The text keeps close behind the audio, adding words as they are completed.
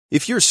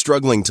If you're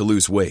struggling to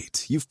lose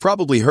weight, you've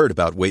probably heard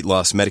about weight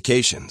loss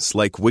medications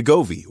like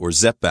Wegovy or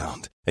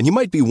Zepbound, and you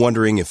might be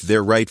wondering if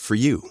they're right for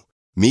you.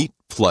 Meet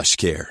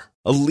PlushCare,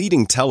 a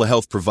leading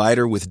telehealth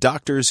provider with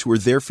doctors who are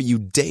there for you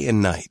day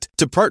and night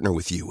to partner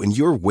with you in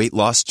your weight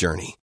loss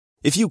journey.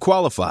 If you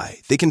qualify,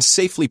 they can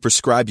safely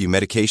prescribe you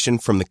medication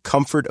from the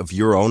comfort of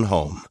your own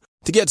home.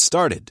 To get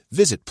started,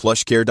 visit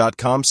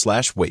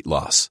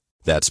plushcare.com/weightloss.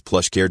 That's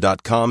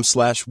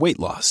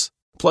plushcare.com/weightloss.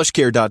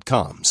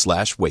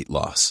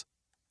 plushcare.com/weightloss.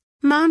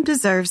 Mom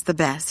deserves the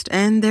best,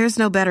 and there's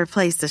no better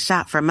place to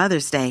shop for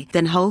Mother's Day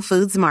than Whole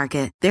Foods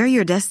Market. They're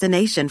your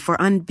destination for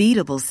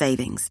unbeatable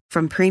savings,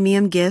 from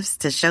premium gifts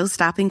to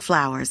show-stopping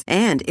flowers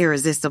and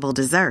irresistible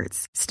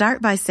desserts.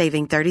 Start by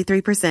saving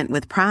 33%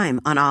 with Prime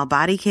on all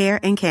body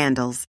care and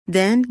candles.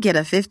 Then get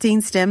a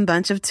 15-stem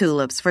bunch of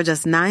tulips for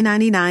just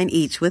 $9.99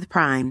 each with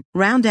Prime.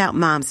 Round out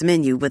Mom's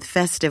menu with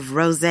festive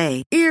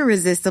rosé,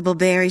 irresistible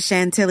berry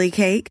chantilly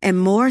cake, and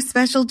more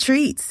special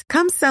treats.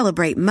 Come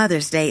celebrate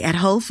Mother's Day at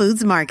Whole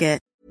Foods Market.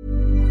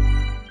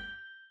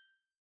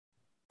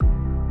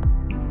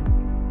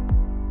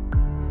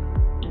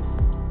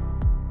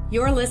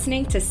 You're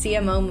listening to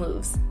CMO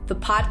Moves, the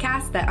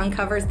podcast that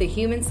uncovers the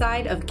human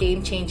side of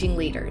game-changing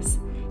leaders.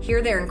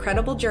 Hear their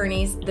incredible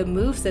journeys, the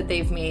moves that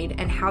they've made,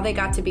 and how they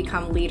got to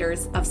become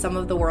leaders of some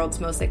of the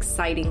world's most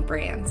exciting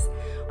brands.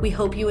 We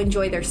hope you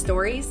enjoy their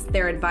stories,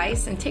 their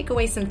advice, and take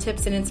away some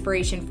tips and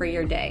inspiration for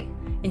your day.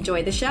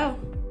 Enjoy the show.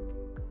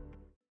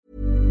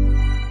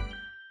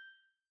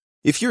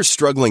 If you're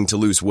struggling to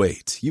lose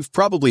weight, you've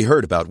probably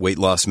heard about weight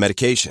loss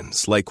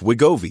medications like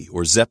Wegovy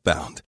or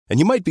Zepbound, and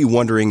you might be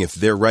wondering if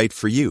they're right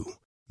for you.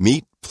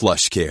 Meet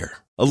PlushCare,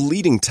 a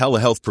leading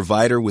telehealth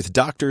provider with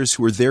doctors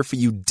who are there for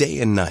you day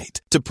and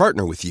night to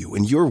partner with you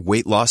in your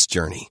weight loss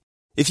journey.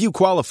 If you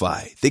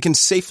qualify, they can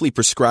safely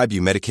prescribe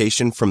you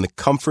medication from the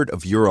comfort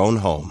of your own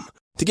home.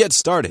 To get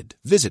started,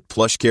 visit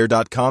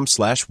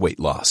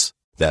plushcare.com/weightloss.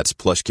 That's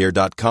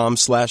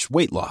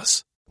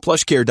plushcare.com/weightloss.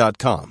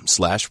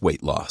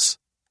 plushcare.com/weightloss.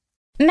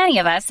 Many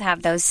of us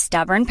have those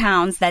stubborn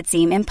pounds that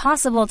seem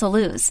impossible to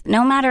lose,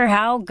 no matter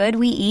how good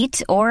we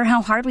eat or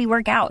how hard we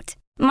work out.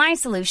 My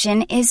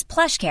solution is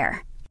PlushCare.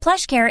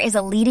 PlushCare is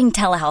a leading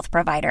telehealth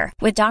provider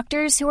with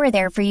doctors who are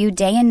there for you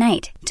day and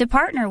night to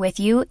partner with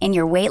you in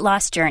your weight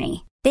loss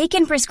journey. They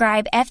can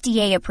prescribe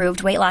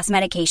FDA-approved weight loss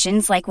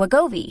medications like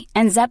Wegovy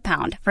and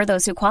Zepbound for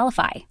those who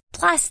qualify.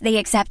 Plus, they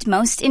accept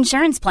most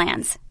insurance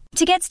plans.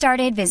 To get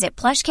started, visit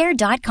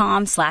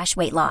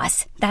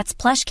plushcare.com/weightloss. That's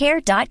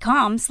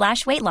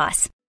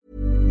plushcare.com/weightloss.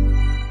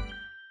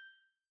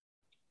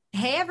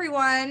 Hey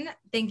everyone,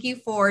 thank you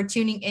for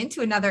tuning in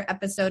to another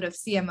episode of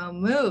CMO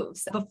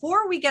Moves.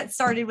 Before we get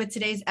started with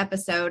today's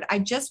episode, I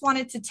just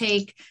wanted to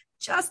take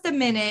just a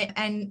minute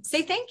and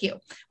say thank you. I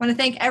want to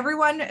thank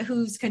everyone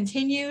who's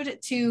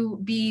continued to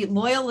be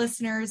loyal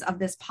listeners of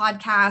this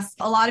podcast.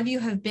 A lot of you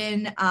have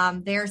been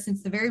there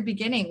since the very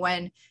beginning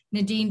when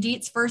Nadine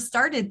Dietz first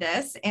started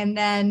this. And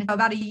then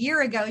about a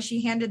year ago,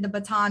 she handed the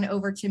baton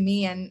over to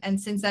me.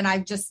 And since then,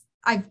 I've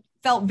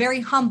felt very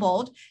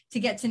humbled to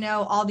get to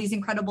know all these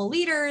incredible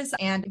leaders.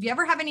 And if you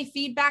ever have any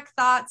feedback,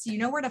 thoughts, you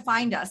know where to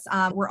find us.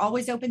 We're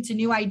always open to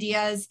new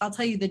ideas. I'll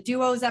tell you, the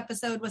duos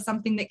episode was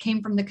something that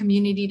came from the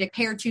community to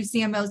pair two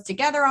CMOs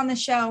together on the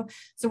show.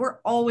 So we're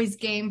always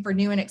game for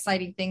new and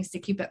exciting things to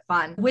keep it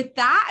fun. With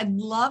that, I'd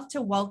love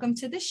to welcome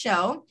to the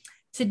show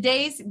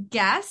today's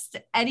guest,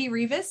 Eddie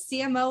Rivas,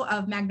 CMO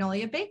of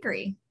Magnolia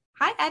Bakery.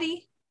 Hi,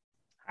 Eddie.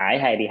 Hi,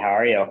 Heidi. How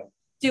are you?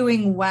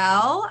 Doing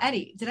well.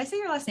 Eddie, did I say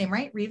your last name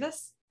right?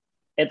 Rivas?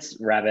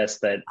 It's Revis,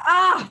 but...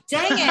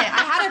 Dang it.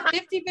 I had a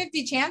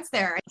 50-50 chance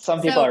there.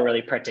 Some people are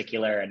really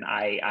particular, and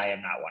I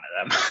am not one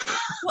of them.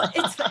 Well,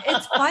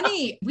 it's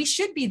funny. We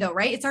should be, though,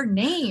 right? It's our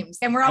names.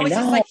 And we're always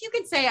just like, you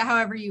can say it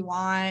however you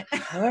want.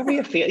 However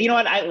you feel. You know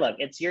what? Look,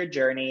 it's your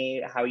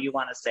journey, how you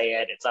want to say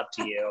it. It's up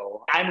to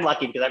you. I'm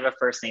lucky because I have a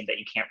first name that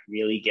you can't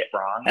really get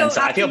wrong. And so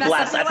I feel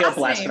blessed. I feel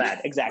blessed for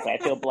that. Exactly. I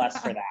feel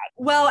blessed for that.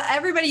 Well,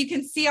 everybody, you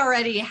can see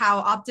already how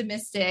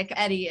optimistic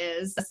Eddie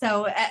is.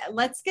 So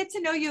let's get to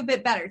know you a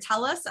bit better.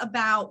 Tell us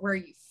about where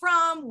you're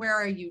from, where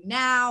are you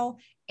now,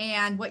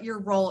 and what your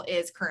role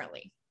is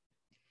currently.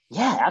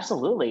 Yeah,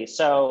 absolutely.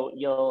 So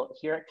you'll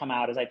hear it come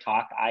out as I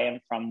talk. I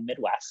am from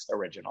Midwest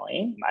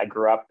originally. I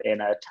grew up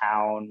in a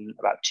town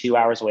about 2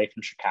 hours away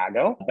from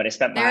Chicago, but I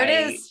spent There it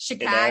is,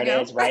 Chicago. There it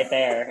is, right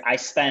there. I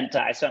spent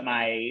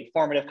my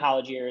formative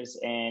college years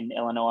in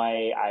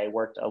Illinois. I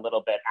worked a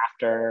little bit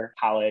after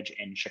college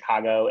in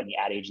Chicago in the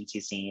ad agency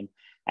scene.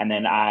 And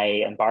then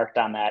I embarked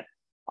on that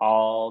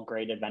all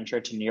great adventure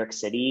to New York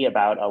City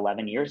about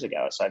 11 years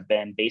ago. So I've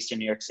been based in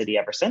New York City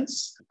ever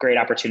since. Great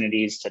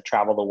opportunities to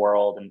travel the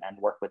world and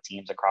work with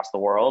teams across the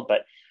world,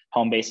 but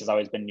home base has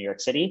always been New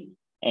York City.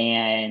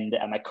 And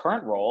my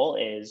current role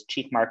is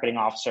Chief Marketing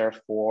Officer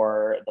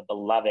for the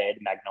beloved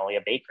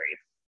Magnolia Bakery.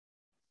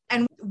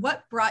 And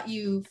what brought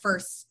you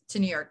first to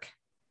New York?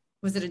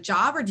 Was it a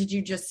job, or did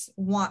you just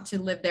want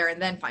to live there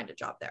and then find a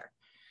job there?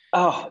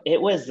 Oh, it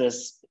was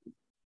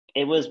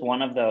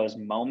one of those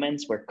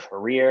moments where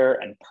career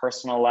and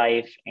personal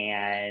life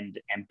and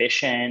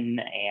ambition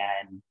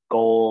and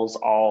goals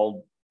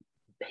all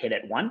hit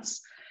at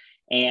once.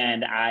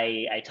 And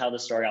I tell the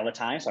story all the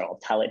time, so I'll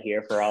tell it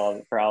here for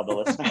all the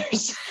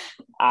listeners.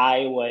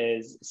 I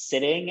was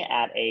sitting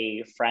at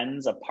a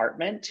friend's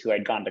apartment who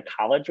I'd gone to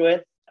college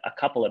with. A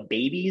couple of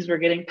babies were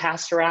getting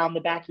passed around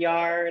the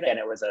backyard, and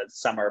it was a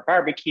summer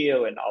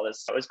barbecue and all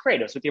this. It was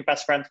great. It was with your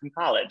best friend from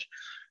college.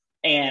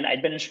 And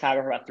I'd been in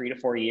Chicago for about 3 to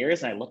 4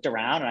 years, and I looked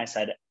around and I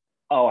said,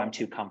 oh, I'm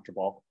too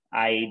comfortable.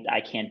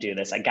 I can't do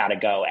this. I gotta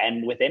go.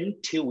 And within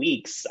 2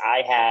 weeks,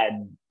 I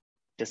had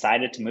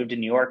decided to move to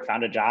New York,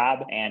 found a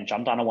job, and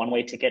jumped on a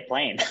one-way ticket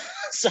plane.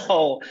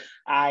 So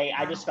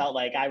I just felt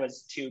like I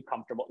was too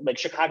comfortable. Like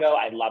Chicago,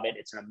 I love it.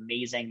 It's an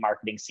amazing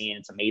marketing scene.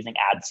 It's an amazing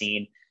ad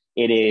scene.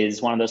 It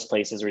is one of those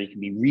places where you can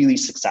be really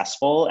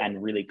successful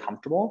and really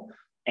comfortable.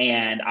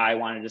 And I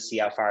wanted to see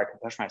how far I could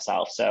push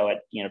myself. So at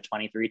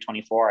 23,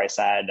 24, I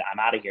said, I'm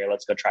out of here.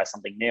 Let's go try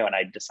something new. And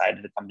I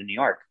decided to come to New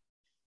York.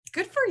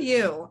 Good for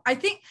you. I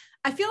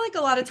feel like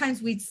a lot of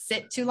times we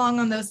sit too long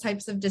on those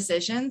types of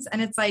decisions.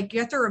 And it's like, you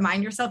have to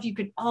remind yourself, you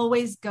could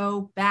always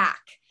go back.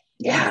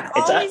 Yeah. You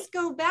could always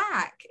go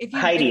back.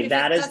 Heidi,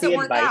 that is the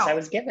advice I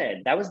was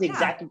given. That was the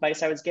exact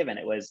advice I was given.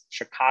 It was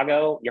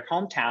Chicago, your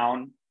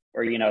hometown,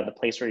 or, the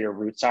place where your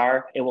roots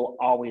are, it will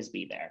always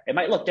be there. It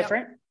might look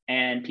different.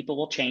 And people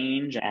will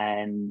change,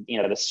 and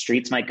the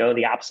streets might go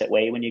the opposite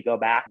way when you go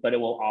back, but it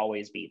will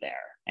always be there.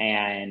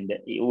 And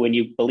when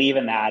you believe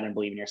in that and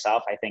believe in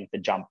yourself, I think the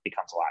jump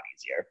becomes a lot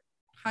easier.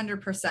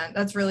 100%.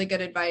 That's really good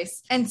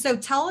advice. And so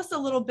tell us a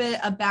little bit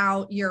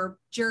about your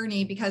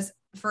journey, because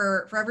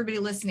for everybody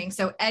listening,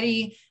 so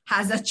Eddie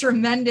has a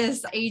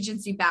tremendous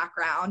agency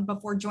background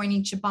before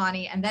joining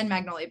Chobani and then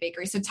Magnolia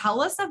Bakery. So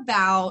tell us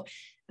about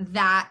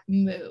that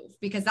move,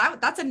 because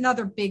that's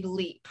another big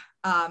leap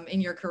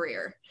in your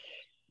career.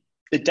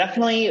 It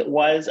definitely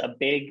was a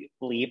big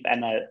leap,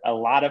 and a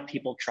lot of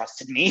people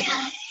trusted me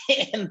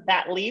in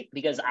that leap,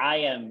 because I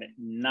am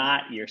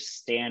not your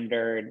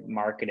standard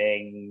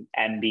marketing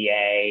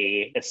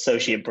MBA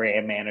associate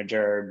brand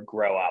manager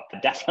grow up.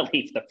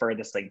 Definitely the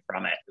furthest thing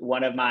from it.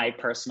 One of my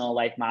personal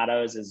life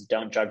mottos is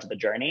don't judge the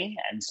journey.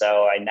 And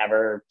so I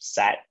never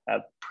set a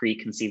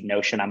preconceived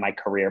notion on my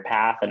career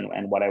path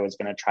and what I was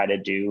going to try to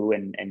do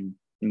and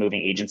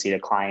moving agency to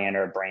client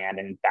or brand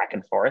and back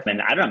and forth.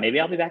 And I don't know, maybe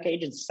I'll be back at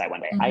agency side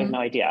one day. I have no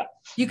idea.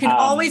 You can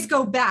always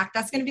go back.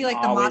 That's going to be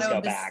like the motto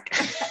of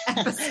this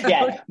episode.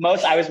 Yeah.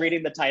 I was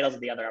reading the titles of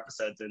the other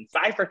episodes, and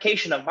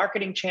bifurcation of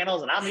marketing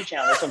channels and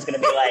omnichannel. This one's going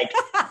to be like,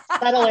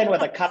 settle in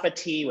with a cup of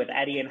tea with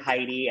Eddie and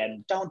Heidi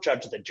and don't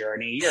judge the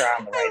journey. You're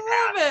on the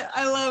right path.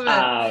 I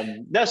love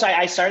it. So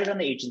I started on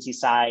the agency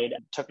side,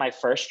 took my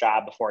first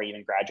job before I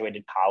even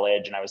graduated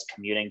college. And I was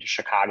commuting to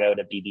Chicago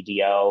to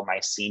BBDO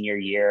my senior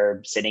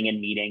year, sitting in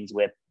meetings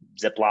with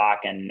Ziploc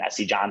and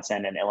SC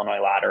Johnson and Illinois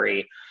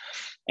Lottery,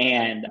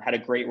 and had a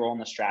great role in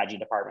the strategy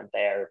department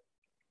there.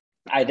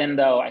 I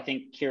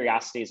think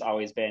curiosity has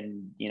always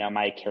been,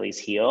 my Achilles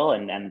heel,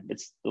 and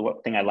it's the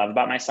thing I love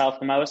about myself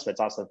the most, but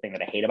it's also the thing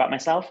that I hate about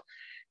myself,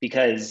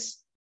 because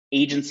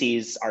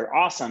agencies are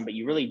awesome, but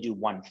you really do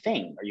one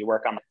thing, or you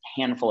work on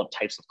a handful of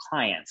types of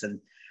clients. And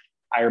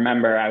I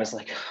remember I was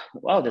like,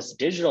 whoa, this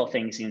digital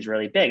thing seems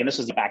really big. And this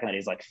was back in the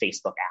days, like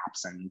Facebook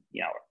apps, and,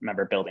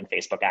 remember building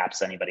Facebook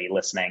apps. Anybody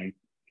listening,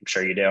 I'm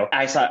sure you do.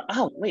 I thought,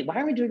 oh, wait, why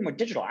are we doing more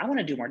digital? I want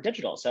to do more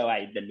digital. So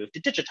I then moved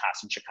to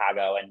Digitas in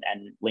Chicago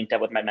and linked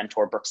up with my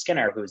mentor, Brooke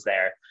Skinner, who's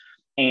there.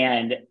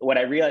 And what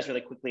I realized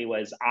really quickly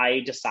was I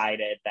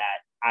decided that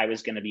I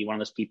was going to be one of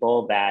those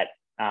people that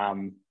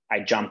I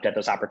jumped at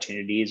those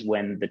opportunities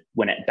when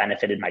it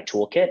benefited my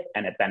toolkit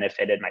and it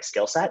benefited my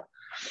skill set.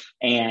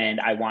 And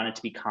I wanted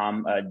to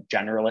become a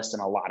generalist in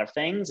a lot of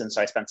things. And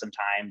so I spent some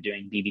time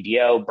doing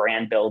BBDO,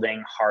 brand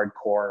building,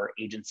 hardcore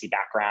agency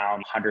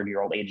background,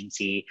 100-year-old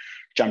agency,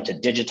 jumped to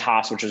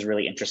Digitas, which was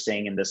really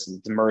interesting. And this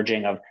is the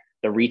merging of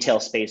the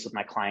retail space with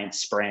my client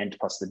Sprint,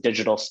 plus the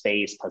digital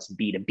space, plus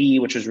B2B,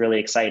 which was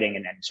really exciting,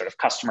 and then sort of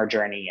customer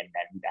journey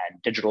and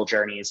digital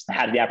journeys. I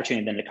had the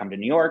opportunity then to come to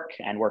New York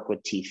and work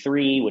with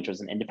T3, which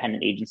was an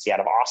independent agency out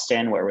of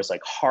Austin, where it was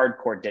like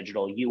hardcore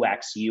digital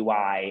UX,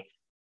 UI,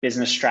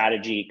 business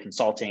strategy,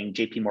 consulting.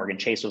 JP Morgan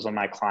Chase was one of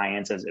my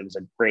clients. It was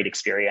a great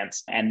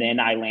experience. And then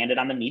I landed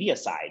on the media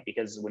side,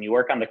 because when you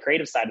work on the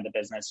creative side of the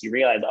business, you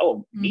realize,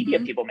 media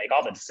people make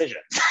all the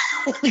decisions.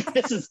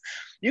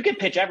 You can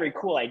pitch every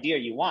cool idea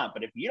you want,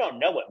 but if you don't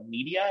know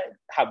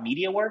how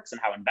media works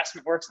and how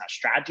investment works and how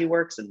strategy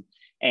works and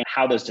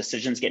how those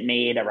decisions get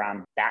made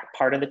around that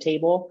part of the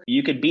table,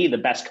 you could be the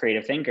best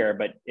creative thinker,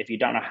 but if you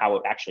don't know how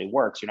it actually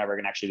works, you're never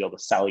going to actually be able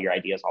to sell your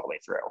ideas all the way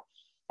through.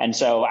 And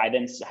so I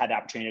then had the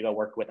opportunity to go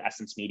work with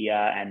Essence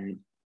Media and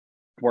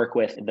work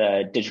with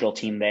the digital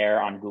team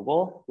there on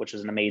Google, which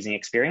was an amazing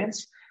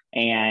experience.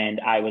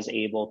 And I was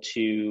able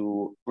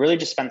to really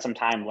just spend some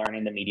time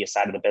learning the media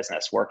side of the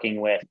business,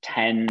 working with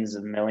tens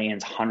of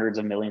millions, hundreds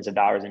of millions of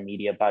dollars in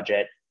media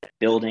budget,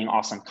 building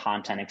awesome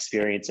content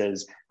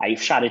experiences. I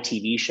shot a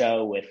TV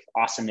show with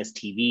Awesomeness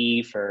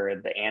TV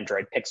for the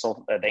Android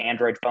Pixel, the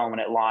Android phone when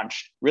it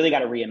launched. Really got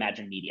to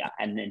reimagine media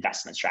and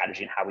investment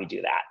strategy and how we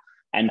do that.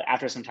 And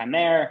after some time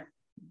there,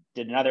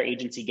 did another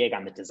agency gig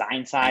on the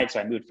design side. So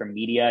I moved from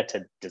media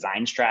to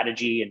design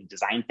strategy and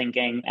design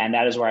thinking. And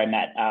that is where I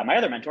met my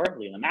other mentor,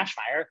 Leland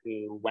Mashmeyer,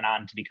 who went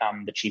on to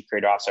become the chief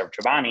creative officer of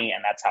Chobani.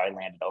 And that's how I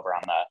landed over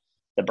on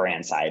the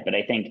brand side. But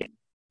I think,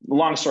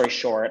 long story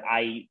short,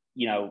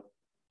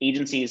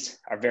 agencies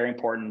are very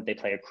important. They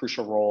play a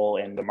crucial role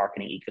in the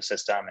marketing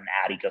ecosystem and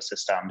ad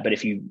ecosystem. But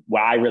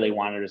what I really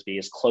wanted is to be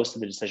as close to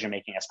the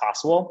decision-making as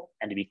possible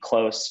and to be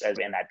close as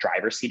in that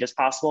driver's seat as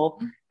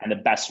possible. And the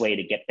best way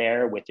to get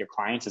there with your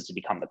clients is to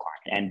become the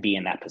client and be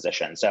in that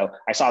position. So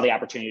I saw the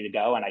opportunity to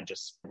go and I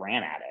just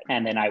ran at it.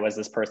 And then I was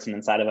this person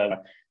inside of a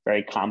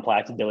very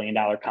complex $1 billion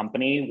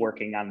company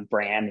working on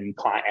brand and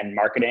client and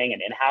marketing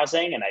and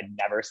in-housing. And I'd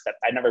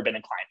never been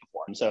a client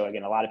before. And so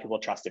again, a lot of people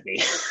trusted me.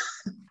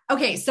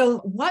 Okay. So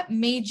what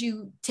made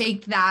you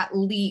take that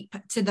leap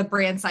to the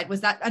brand side?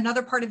 Was that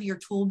another part of your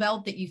tool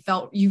belt that you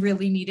felt you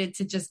really needed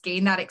to just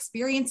gain that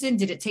experience in?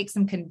 Did it take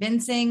some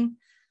convincing?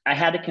 I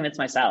had to convince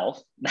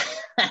myself.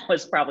 That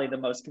was probably the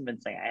most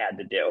convincing I had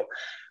to do.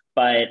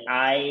 But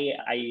I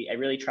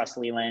really trust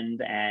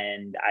Leland,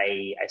 and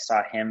I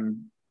saw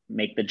him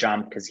make the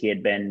jump because he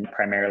had been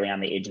primarily on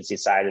the agency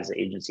side as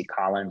Agency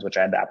Collins, which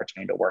I had the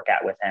opportunity to work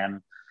at with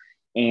him.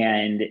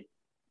 And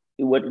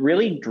what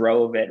really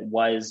drove it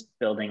was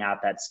building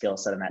out that skill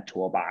set and that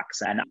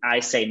toolbox. And I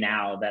say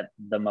now that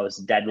the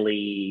most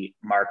deadly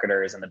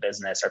marketers in the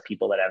business are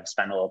people that have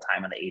spent a little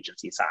time on the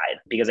agency side,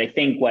 because I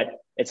think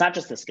it's not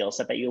just the skill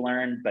set that you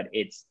learn, but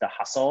it's the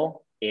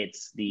hustle,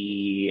 it's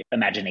the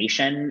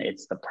imagination,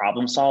 it's the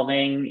problem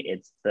solving,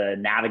 it's the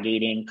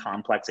navigating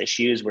complex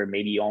issues where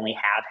maybe you only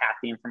have half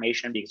the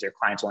information because your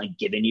client's only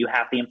given you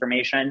half the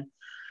information.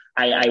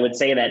 I would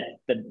say that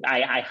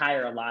I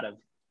hire a lot of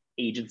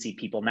agency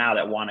people now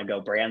that want to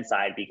go brand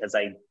side because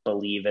I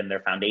believe in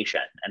their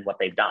foundation and what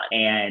they've done.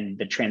 And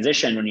the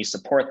transition, when you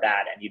support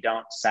that and you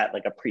don't set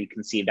like a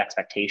preconceived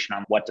expectation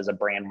on what does a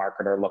brand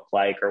marketer look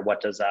like or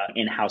what does a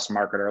in-house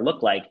marketer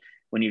look like,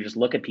 when you just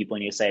look at people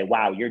and you say,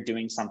 wow, you're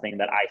doing something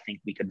that I think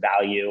we could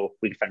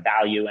find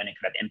value and it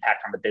could have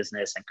impact on the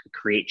business and could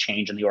create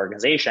change in the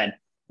organization,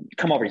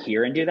 come over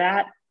here and do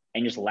that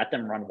and just let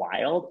them run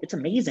wild. It's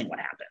amazing what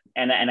happened.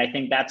 And I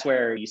think that's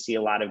where you see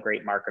a lot of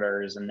great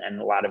marketers and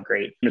a lot of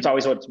great, it's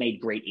always what's made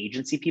great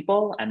agency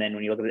people. And then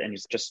when you look at it and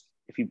just,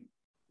 if you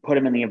put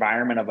them in the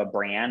environment of a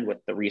brand with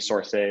the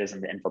resources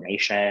and the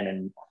information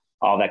and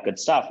all that good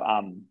stuff,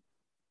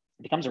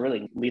 it becomes a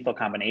really lethal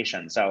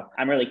combination. So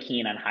I'm really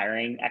keen on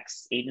hiring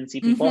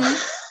ex-agency people.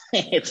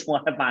 It's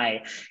one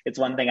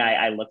thing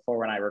I look for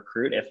when I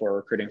recruit, if we're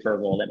recruiting for a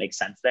role that makes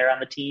sense there on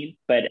the team.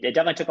 But it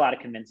definitely took a lot of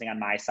convincing on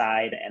my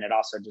side. And it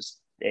also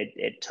just,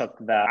 it took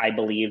I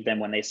believed them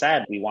when they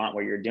said, we want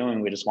what you're doing.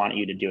 We just want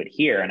you to do it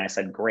here. And I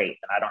said, great.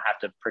 And I don't have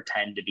to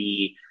pretend to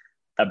be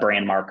a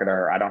brand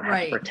marketer. I don't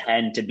have to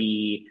pretend to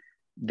be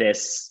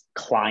this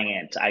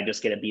client. I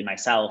just get to be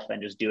myself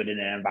and just do it in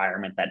an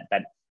environment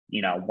that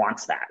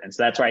wants that. And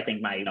so that's where I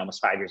think my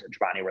almost 5 years at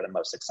Chobani were the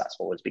most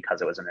successful, was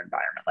because it was an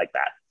environment like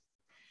that.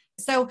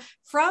 So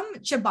from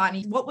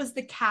Chobani, what was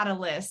the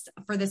catalyst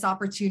for this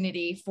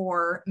opportunity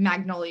for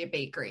Magnolia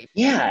Bakery?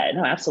 Yeah,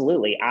 no,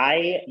 absolutely.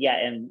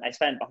 And I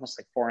spent almost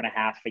like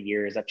 4.5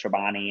 years at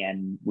Chobani,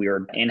 and we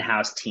were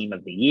in-house team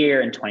of the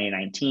year in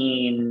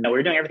 2019. We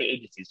were doing everything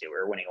agencies do. We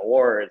were winning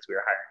awards. We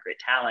were hiring great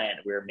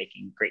talent. We were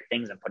making great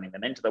things and putting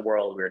them into the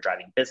world. We were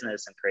driving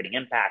business and creating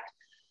impact.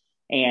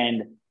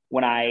 And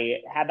when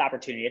I had the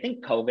opportunity, I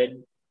think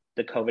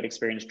the COVID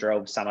experience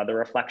drove some of the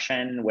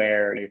reflection,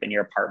 where you're in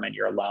your apartment,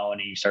 you're alone,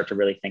 and you start to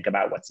really think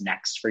about what's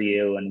next for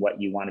you and what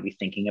you want to be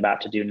thinking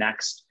about to do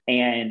next.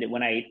 And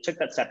when I took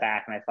that step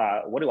back and I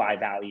thought, what do I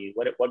value?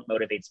 What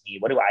motivates me?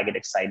 What do I get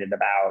excited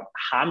about?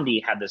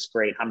 Hamdi,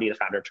 the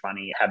founder of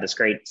Chobani, had this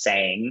great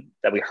saying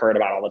that we heard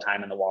about all the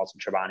time in the walls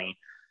of Chobani,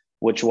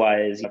 which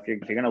was, if you're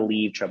going to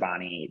leave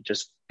Chobani,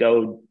 just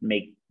go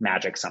make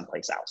magic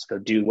someplace else. Go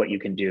do what you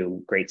can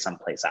do great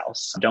someplace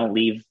else. Don't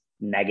leave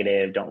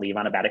negative. Don't leave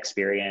on a bad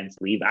experience.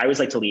 I always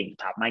like to leave at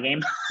the top of my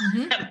game.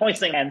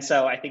 And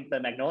so I think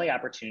the Magnolia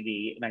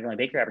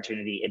Bakery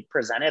opportunity, it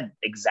presented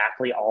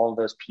exactly all of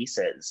those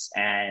pieces.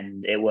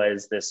 And it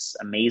was it's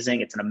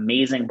an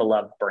amazing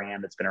beloved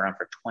brand that's been around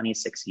for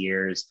 26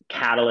 years,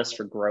 catalyst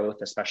for growth,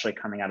 especially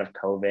coming out of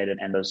COVID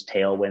and those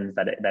tailwinds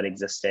that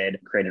existed,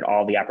 created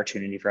all the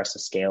opportunity for us to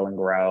scale and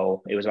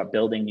grow. It was about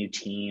building new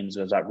teams.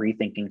 It was about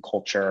rethinking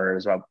culture. It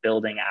was about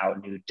building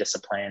out new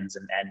disciplines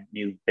and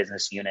new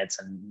business units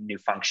and new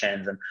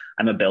functions. And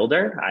I'm a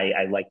builder.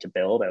 I like to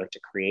build. I like to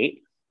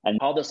create. And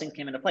all those things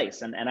came into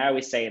place. And I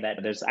always say that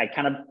I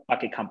kind of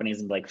bucket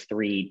companies into like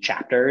 3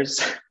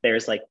 chapters.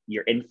 There's like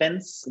your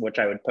infants, which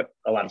I would put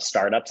a lot of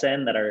startups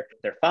in, they're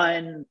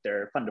fun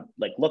to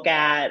like look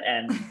at,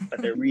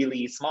 but they're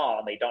really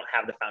small. They don't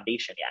have the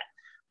foundation yet.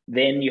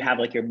 Then you have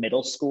like your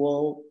middle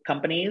school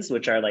companies,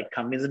 which are like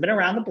companies that have been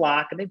around the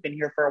block and they've been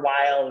here for a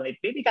while, and they've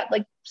maybe got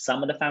like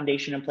some of the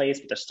foundation in place,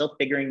 but they're still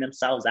figuring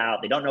themselves out.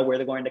 They don't know where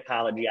they're going to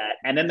college yet.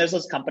 And then there's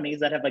those companies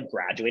that have like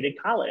graduated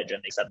college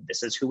and they said,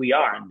 this is who we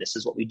are and this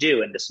is what we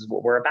do and this is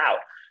what we're about.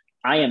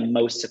 I am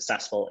most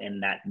successful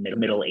in that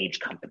middle-age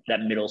company,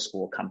 that middle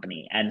school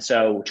company. And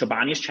so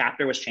Chobani's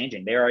chapter was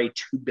changing. They are a $2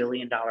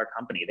 billion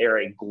company. They are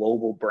a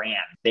global brand.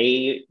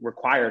 They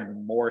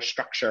required more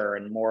structure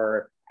and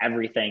more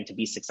everything to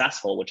be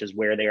successful, which is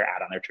where they're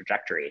at on their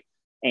trajectory.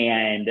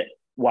 And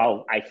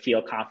while I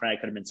feel confident I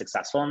could have been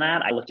successful in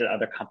that, I looked at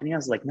other companies. I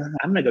was like, no,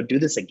 I'm going to go do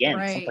this again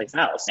someplace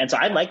else. And so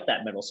I like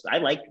that middle school. I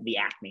like the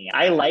acme.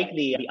 I like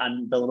the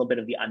little bit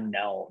of the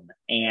unknown.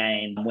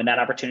 And when that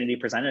opportunity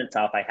presented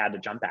itself, I had to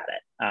jump at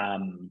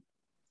it.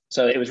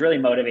 So it was really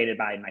motivated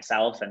by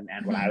myself and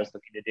what I was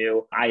looking to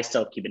do. I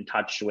still keep in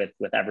touch with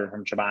everyone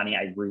from Chobani.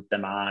 I root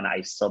them on.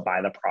 I still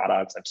buy the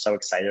products. I'm so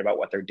excited about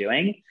what they're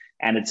doing.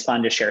 And it's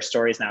fun to share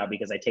stories now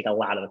because I take a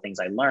lot of the things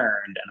I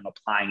learned and I'm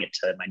applying it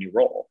to my new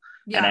role.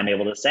 Yeah. And I'm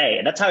able to say,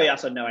 and that's how I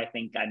also know I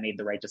think I made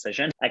the right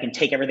decision. I can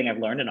take everything I've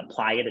learned and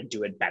apply it and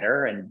do it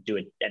better and do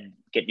it and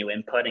get new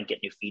input and get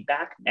new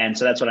feedback. And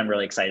so that's what I'm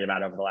really excited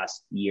about over the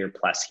last year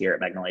plus here at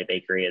Magnolia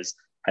Bakery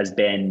has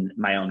been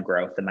my own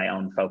growth and my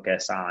own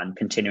focus on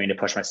continuing to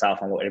push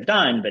myself on what we've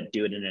done, but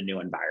do it in a new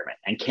environment.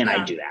 And can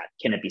I do that?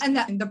 Can it be?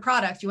 And the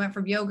product, you went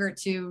from yogurt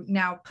to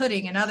now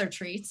pudding and other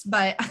treats,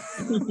 but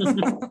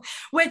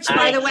which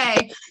by the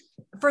way,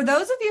 for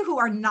those of you who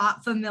are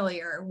not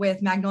familiar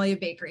with Magnolia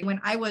Bakery, when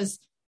I was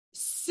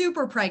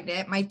super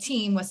pregnant, my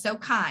team was so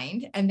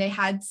kind and they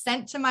had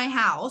sent to my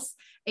house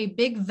a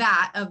big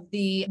vat of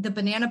the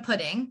banana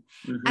pudding.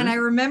 And I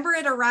remember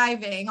it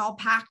arriving all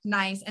packed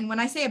nice. And when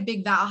I say a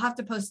big vat, I'll have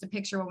to post a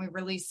picture when we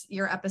release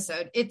your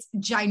episode. It's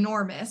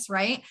ginormous,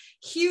 right?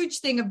 Huge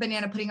thing of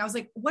banana pudding. I was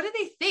like, what do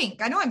they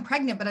think? I know I'm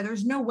pregnant, but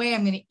there's no way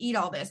I'm going to eat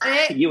all this.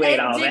 It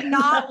did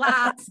not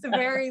last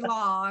very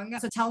long.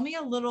 So tell me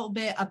a little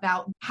bit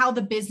about how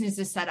the business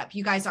is set up.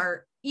 You guys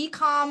are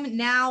e-com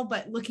now,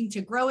 but looking to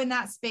grow in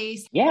that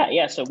space.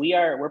 Yeah. So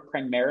we're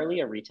primarily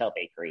a retail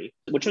bakery,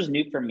 which was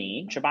new for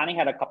me. Chobani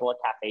had a couple of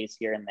cafes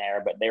here and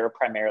there, but they were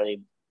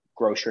primarily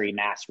grocery,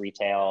 mass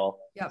retail,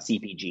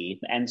 CPG.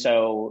 And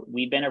so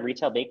we've been a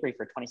retail bakery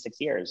for 26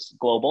 years,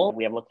 global.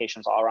 We have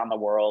locations all around the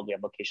world. We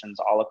have locations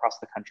all across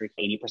the country.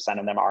 80%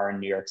 of them are in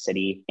New York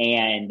City.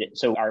 And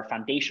so our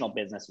foundational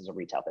business is a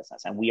retail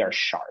business and we are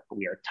sharp.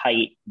 We are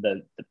tight.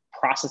 The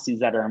processes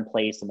that are in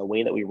place and the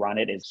way that we run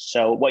it is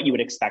so what you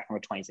would expect from a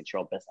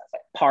 26-year-old business.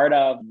 Part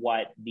of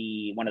one of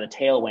the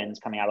tailwinds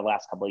coming out of the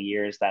last couple of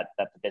years that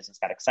the business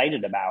got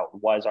excited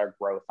about was our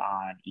growth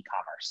on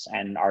e-commerce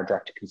and our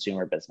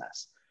direct-to-consumer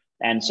business.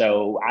 And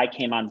so I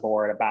came on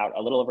board about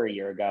a little over a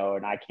year ago,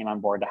 and I came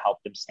on board to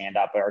help them stand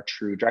up our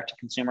true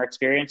direct-to-consumer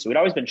experience. So we'd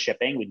always been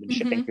shipping. We'd been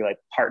shipping through like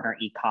partner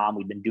e-com.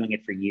 We've been doing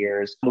it for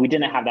years. But we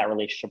didn't have that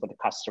relationship with the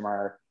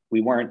customer.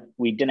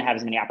 We didn't have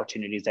as many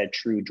opportunities that a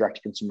true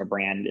direct-to-consumer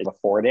brand is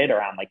afforded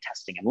around like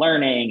testing and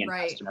learning and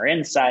customer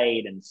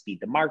insight and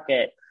speed to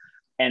market.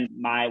 And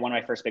one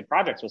of my first big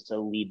projects was to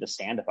lead the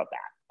stand-up of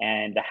that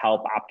and to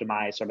help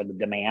optimize sort of the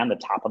demand, the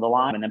top of the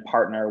line, and then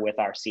partner with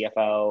our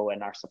CFO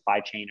and our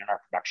supply chain and our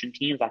production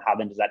teams on how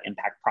then does that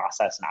impact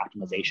process and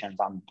optimizations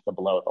on the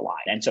below the line.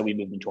 And so we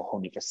moved into a whole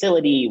new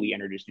facility. We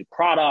introduced new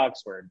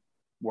products. We're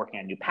working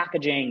on new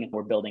packaging.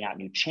 We're building out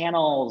new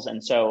channels.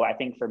 And so I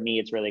think for me,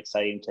 it's really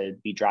exciting to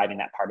be driving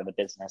that part of the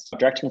business.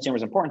 Direct to consumer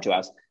is important to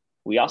us.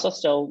 We also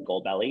still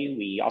Goldbelly.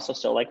 We also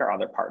still like our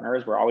other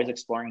partners. We're always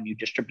exploring new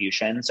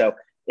distribution. So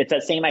it's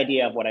that same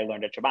idea of what I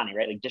learned at Chobani,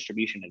 right? Like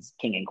distribution is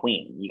king and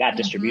queen. You got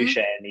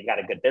distribution, you've got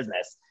a good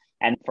business.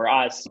 And for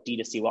us,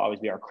 D2C will always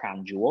be our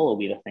crown jewel. It'll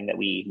be the thing that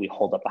we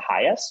hold up the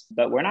highest,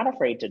 but we're not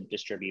afraid to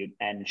distribute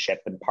and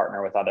ship and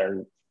partner with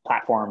other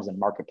platforms and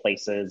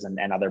marketplaces and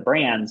other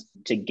brands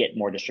to get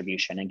more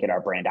distribution and get our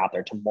brand out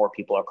there to more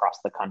people across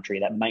the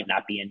country that might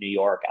not be in New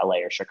York, LA,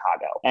 or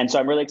Chicago. And so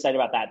I'm really excited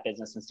about that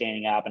business and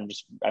standing up. And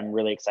I'm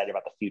really excited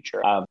about the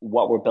future of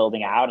what we're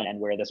building out and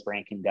where this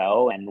brand can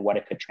go and what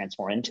it could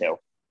transform into.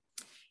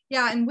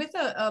 Yeah. And with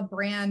a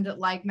brand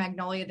like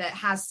Magnolia that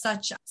has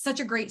such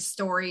a great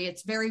story,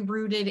 it's very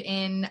rooted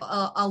in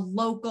a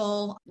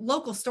local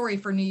story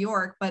for New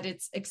York, but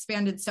it's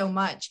expanded so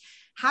much.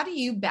 How do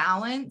you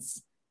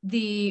balance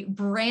the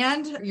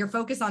brand, your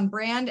focus on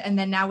brand, and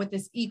then now with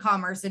this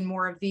e-commerce and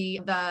more of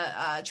the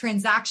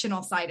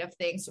transactional side of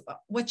things?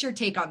 What's your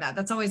take on that?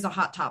 That's always a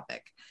hot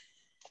topic.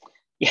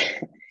 Yeah,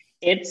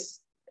 it's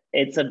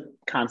a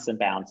constant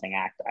balancing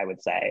act, I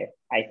would say.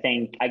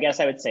 I guess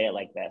I would say it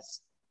like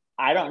this.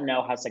 I don't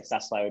know how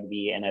successful I would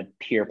be in a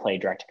pure play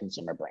direct to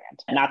consumer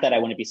brand. Not that I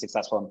wouldn't be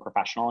successful and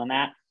professional in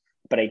that,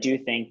 but I do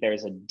think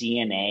there's a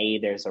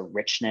DNA, there's a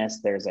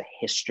richness, there's a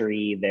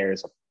history,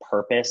 there's a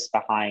purpose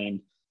behind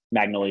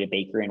Magnolia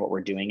Bakery and what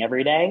we're doing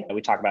every day.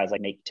 We talk about is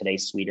like make today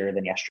sweeter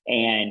than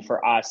yesterday. And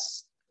for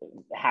us,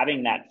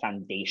 having that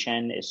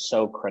foundation is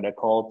so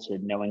critical to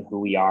knowing who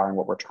we are and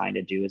what we're trying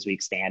to do as we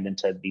expand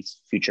into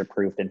these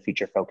future-proofed and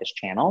future-focused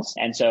channels.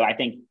 And so I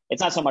think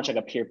it's not so much like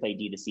a pure play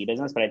D2C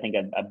business, but I think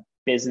a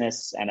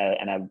business and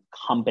a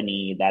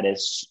company that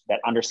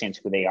understands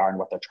who they are and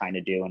what they're trying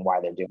to do and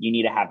why they're doing. You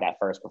need to have that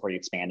first before you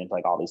expand into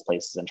like all these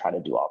places and try to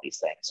do all these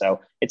things.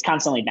 So it's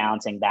constantly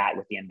balancing that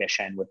with the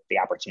ambition, with the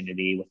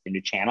opportunity, with the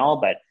new channel.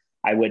 But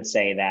I would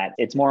say that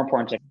it's more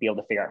important to be able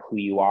to figure out who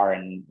you are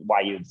and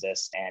why you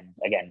exist. And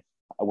again,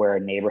 we're a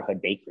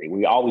neighborhood bakery.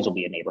 We always will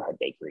be a neighborhood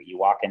bakery. You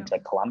walk into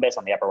Columbus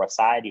on the Upper West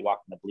Side, you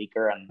walk into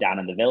Bleecker and down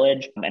in the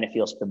Village, and it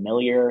feels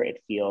familiar.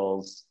 It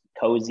feels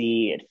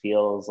cozy. It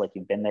feels like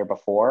you've been there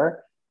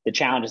before. The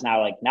challenge is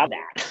now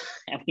that,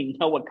 and we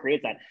know what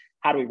creates that.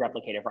 How do we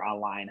replicate it for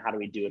online? How do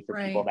we do it for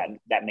people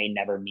that may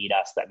never meet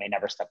us, that may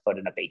never step foot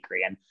in a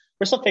bakery? And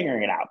we're still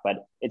figuring it out,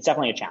 but it's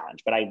definitely a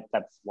challenge. But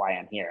that's why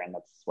I'm here, and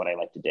that's what I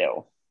like to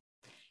do.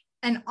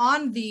 And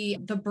on the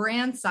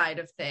brand side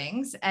of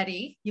things,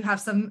 Eddie, you have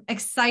some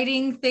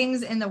exciting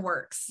things in the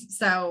works.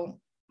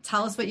 So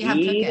tell us what you have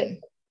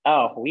cooking.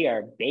 Oh, we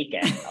are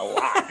baking a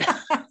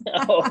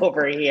lot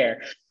over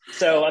here.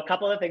 So a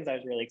couple of things I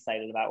was really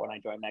excited about when I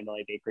joined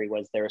Magnolia Bakery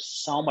was there was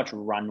so much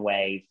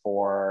runway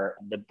for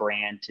the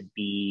brand to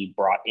be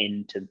brought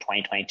into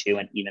 2022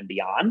 and even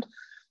beyond.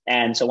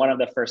 And so one of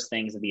the first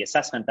things of the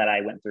assessment that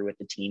I went through with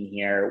the team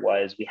here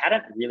was we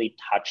hadn't really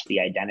touched the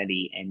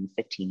identity in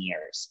 15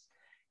 years.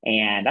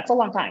 And that's a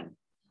long time.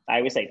 I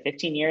always say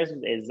 15 years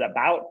is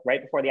about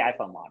right before the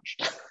iPhone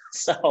launched.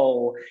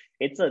 So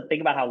it's a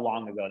think about how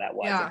long ago that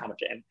was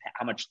and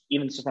how much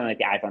even something like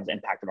the iPhones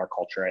impacted our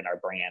culture and our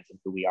brands and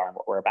who we are and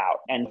what we're about.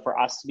 And for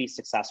us to be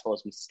successful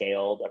as we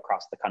scaled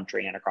across the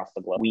country and across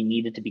the globe, we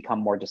needed to become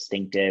more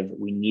distinctive.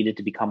 We needed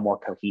to become more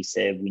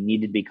cohesive. We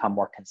needed to become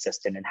more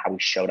consistent in how we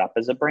showed up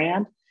as a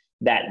brand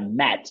that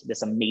met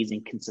this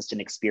amazing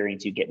consistent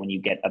experience you get when you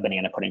get a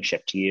banana pudding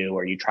shipped to you,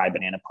 or you try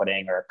banana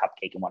pudding or a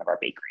cupcake in one of our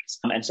bakeries.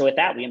 And so with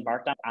that, we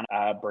embarked on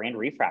a brand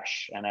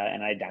refresh and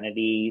an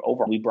identity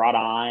over. We brought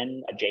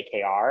on a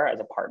JKR as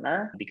a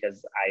partner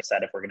because I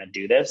said, if we're going to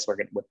do this, we're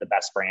going with the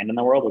best brand in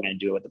the world, we're going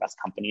to do it with the best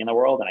company in the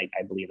world. And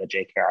I believe that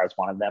JKR is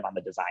one of them on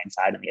the design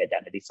side and the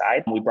identity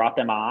side. We brought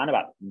them on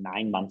about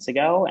 9 months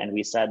ago, and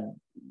we said,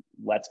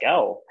 let's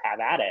go, have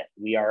at it.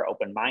 We are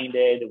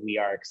open-minded. We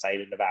are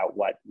excited about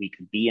what we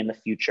could be in the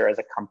future as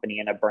a company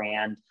and a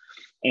brand.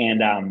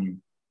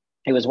 And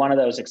it was one of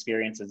those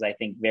experiences, I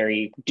think,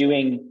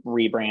 doing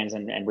rebrands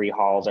and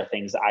rehauls are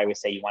things that I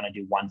always say you want to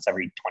do once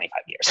every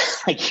 25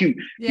 years. Like you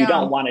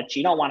don't want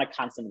to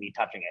constantly be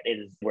touching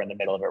it. We're in the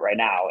middle of it right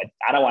now.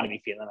 I don't want to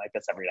be feeling like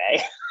this every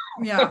day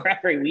or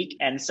every week.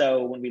 And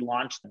so when we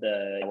launched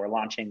we're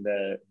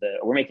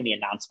making the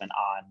announcement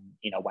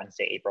on,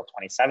 Wednesday, April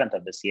 27th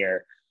of this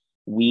year.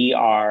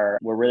 We're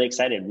really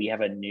excited. We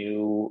have a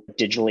new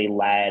digitally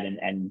led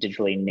and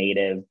digitally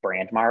native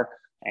brand mark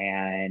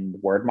and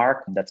word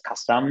mark that's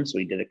custom. So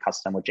we did it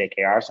custom with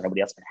JKR, so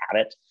nobody else can have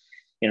it.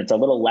 It's a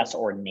little less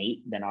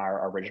ornate than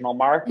our original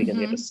mark because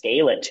we have to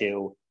scale it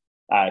to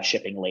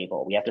shipping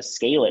label. We have to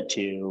scale it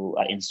to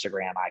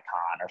Instagram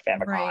icon or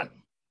favicon.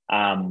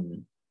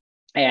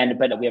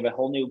 But we have a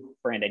whole new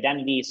brand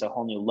identity, so a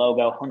whole new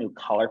logo, whole new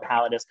color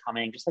palette is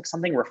coming, just like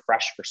something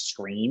refreshed for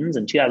screens.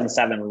 In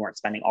 2007, we weren't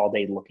spending all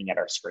day looking at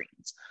our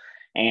screens.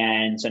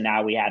 And so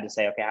now we had to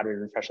say, okay, how do we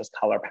refresh this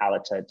color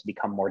palette to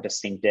become more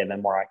distinctive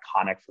and more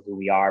iconic for who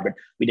we are? But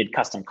we did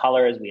custom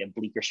colors. We have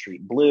Bleecker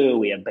Street blue,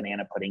 we have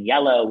banana pudding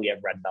yellow, we have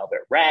red velvet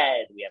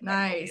red, we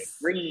have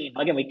green.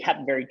 Again, we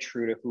kept very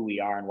true to who we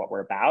are and what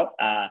we're about.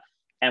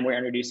 And we're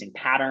introducing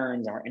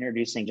patterns, and we're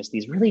introducing just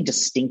these really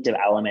distinctive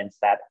elements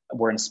that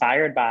were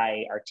inspired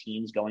by our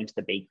teams going to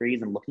the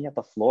bakeries and looking at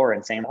the floor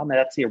and saying, oh, man,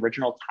 that's the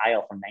original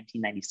tile from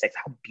 1996.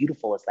 How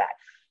beautiful is that?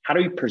 How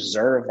do we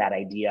preserve that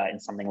idea in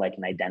something like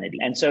an identity?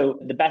 And so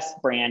the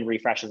best brand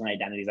refreshes and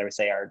identities, I would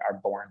say, are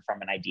born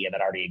from an idea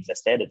that already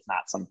existed. It's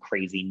not some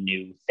crazy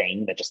new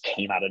thing that just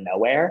came out of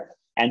nowhere.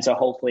 And so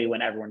hopefully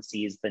when everyone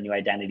sees the new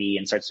identity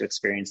and starts to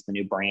experience the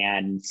new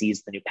brand,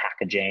 sees the new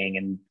packaging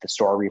and the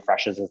store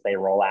refreshes as they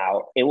roll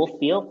out, it will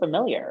feel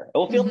familiar. It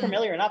will feel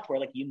familiar enough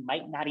where you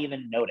might not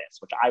even notice,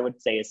 which I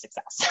would say is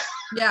success.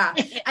 Yeah.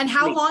 And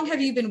how long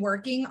have you been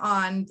working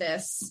on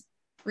this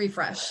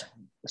refresh?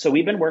 So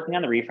we've been working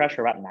on the refresh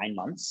for about 9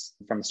 months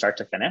from start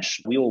to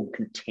finish. We will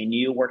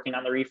continue working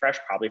on the refresh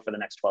probably for the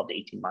next 12 to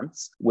 18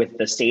 months with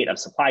the state of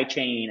supply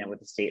chain and with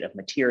the state of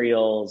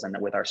materials and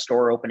with our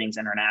store openings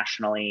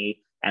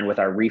internationally and with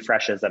our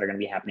refreshes that are going to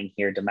be happening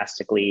here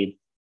domestically.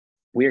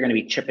 We are going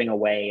to be chipping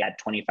away at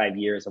 25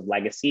 years of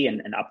legacy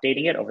and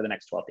updating it over the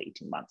next 12 to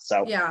 18 months.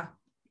 So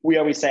we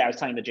always say, I was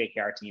telling the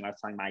JKR team, I was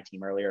telling my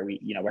team earlier,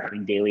 we're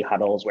having daily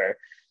huddles where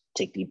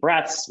take deep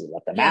breaths, we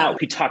let them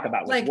out. We talk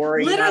about what's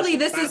worrying literally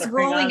us, this is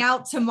rolling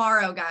out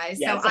tomorrow,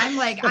 guys. Yes. So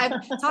I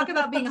talk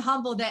about being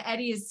humbled that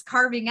Eddie is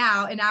carving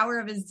out an hour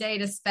of his day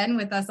to spend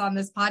with us on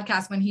this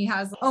podcast when he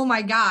has, oh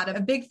my God, a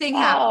big thing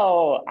happening.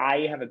 Oh,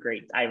 I have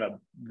a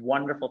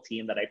wonderful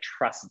team that I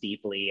trust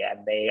deeply,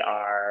 and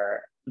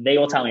they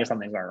will tell me if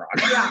something's going wrong.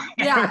 Yeah,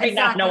 right exactly.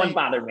 now, no one's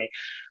bothered me.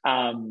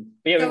 But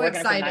we've been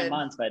working on it for 9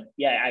 months. But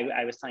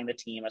I was telling the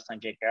team, I was telling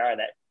JKR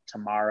that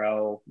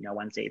tomorrow,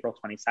 Wednesday, April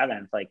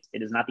 27th,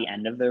 it is not the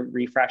end of the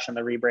refresh and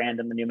the rebrand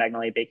and the new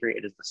Magnolia Bakery.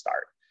 It is the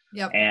start.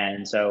 Yep.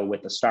 And so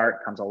with the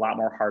start comes a lot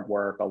more hard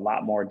work, a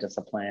lot more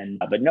discipline.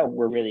 But no,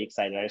 we're really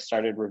excited. I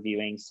started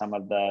reviewing some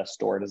of the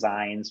store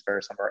designs for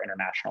some of our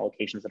international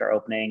locations that are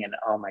opening. And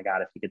oh my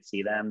God, if you could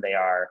see them, they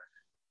are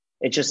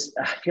it just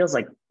feels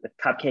like a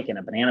cupcake and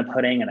a banana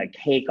pudding and a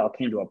cake all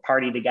came to a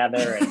party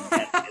together. And it's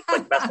like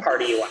the best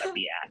party you want to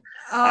be at.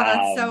 Oh,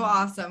 that's so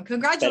awesome.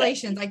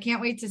 Congratulations. I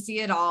can't wait to see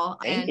it all.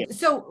 Thank you.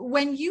 So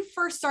when you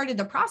first started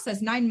the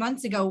process 9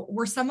 months ago,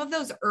 were some of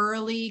those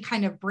early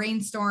kind of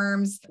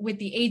brainstorms with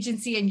the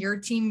agency and your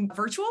team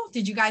virtual?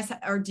 Did you guys,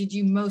 or did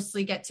you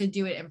mostly get to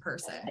do it in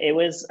person? It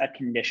was a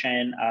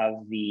condition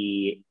of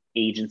the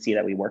agency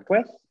that we worked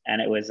with.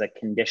 And it was a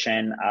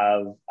condition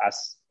of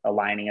us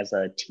aligning as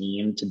a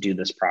team to do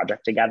this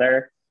project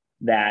together,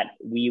 that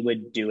we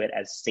would do it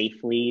as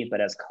safely, but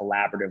as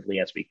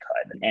collaboratively as we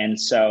could. And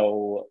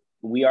so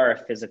we are a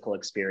physical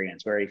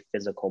experience, very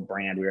physical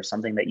brand. We are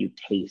something that you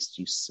taste,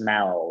 you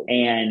smell.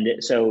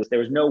 And so there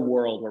was no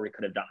world where we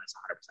could have done this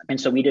 100%.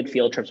 And so we did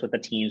field trips with the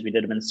teams. We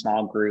did them in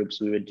small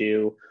groups. We would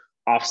do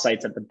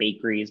offsites at the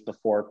bakeries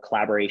before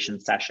collaboration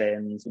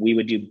sessions. We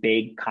would do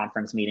big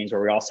conference meetings where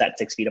we all sat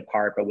 6 feet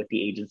apart, but with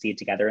the agency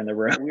together in the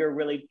room. We were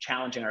really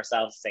challenging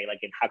ourselves to say,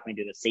 like, how can we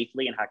do this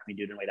safely and how can we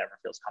do it in a way that everyone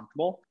feels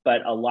comfortable?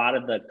 But a lot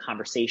of the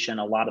conversation,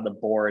 a lot of the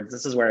boards,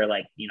 this is where,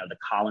 like, you know, the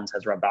Collins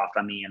has rubbed off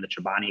on me and the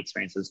Chobani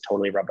experience has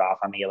totally rubbed off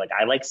on me. Like,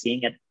 I like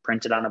seeing it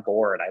printed on a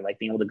board. I like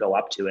being able to go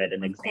up to it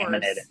and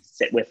examine it and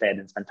sit with it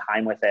and spend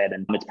time with it.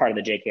 And it's part of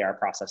the JKR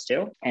process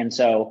too. And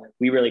so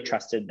we really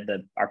trusted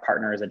our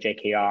partners at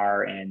JKR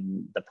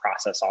and the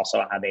process also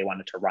on how they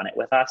wanted to run it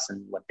with us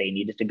and what they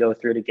needed to go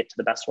through to get to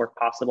the best work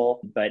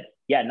possible. But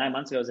yeah, 9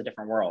 months ago was a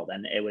different world.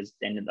 And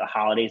the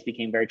holidays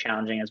became very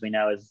challenging, as we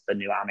know, as the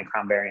new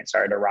Omicron variant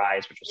started to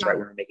rise, which was right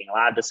when we were making a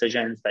lot of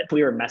decisions. But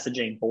we were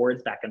messaging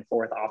boards back and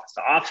forth, office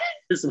to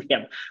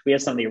office. We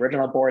have some of the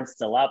original boards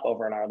still up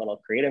over in our little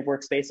creative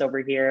workspace over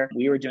here.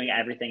 We were doing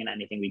everything and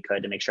anything we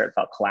could to make sure it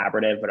felt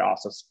collaborative, but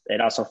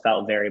it also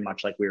felt very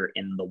much like we were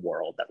in the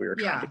world that we were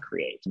trying to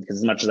create. Because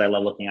as much as I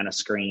love looking on a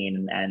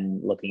screen and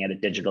looking at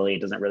it digitally,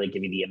 it doesn't really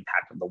give you the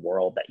impact of the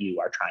world that you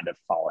are trying to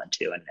fall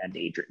into and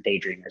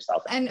daydream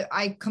yourself in. And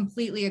I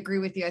completely agree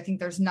with you. I think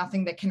there's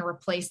nothing that can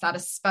replace that,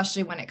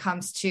 especially when it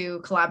comes to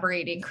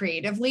collaborating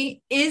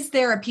creatively. Is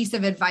there a piece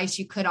of advice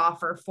you could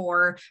offer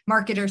for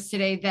marketers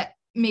today that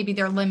maybe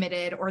they're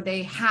limited or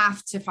they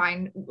have to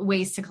find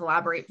ways to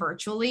collaborate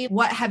virtually?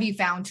 What have you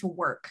found to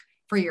work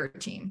for your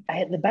team?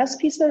 The best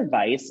piece of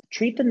advice,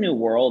 treat the new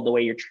world the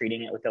way you're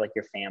treating it with like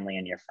your family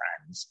and your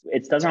friends.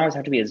 It doesn't always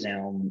have to be a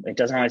Zoom. It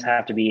doesn't always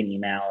have to be an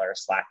email or a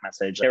Slack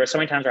message. There were so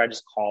many times where I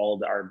just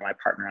called my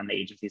partner on the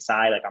agency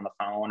side, like on the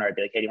phone, or I'd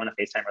be like, hey, do you want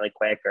to FaceTime really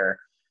quick? Or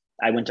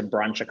I went to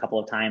brunch a couple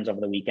of times over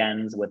the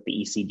weekends with the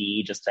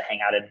ECD just to hang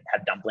out and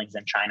have dumplings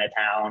in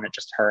Chinatown. It's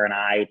just her and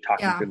I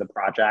talking through the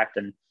project.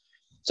 And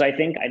so I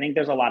think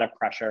there's a lot of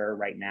pressure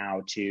right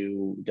now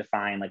to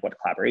define like what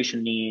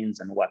collaboration means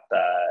and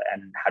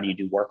and how do you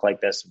do work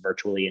like this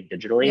virtually and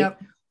digitally.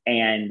 Yep.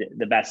 And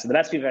the best piece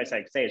of advice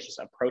I could say is just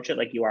approach it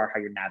like you are how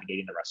you're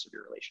navigating the rest of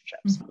your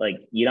relationships. Mm-hmm.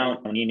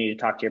 Like when you need to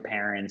talk to your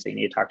parents, you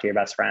need to talk to your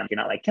best friend. You're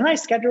not like, can I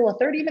schedule a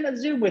 30-minute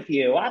Zoom with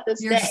you at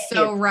this day? You're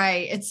so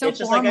right. It's so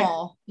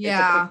formal. It's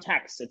a quick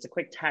text. It's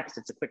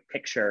a quick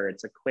picture.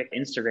 It's a quick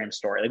Instagram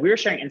story. Like we were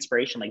sharing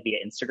inspiration like via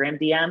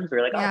Instagram DMs. We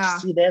were like, oh, did you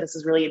see this? This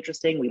is really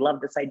interesting. We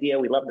love this idea.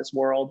 We love this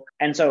world.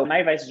 And so my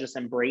advice is just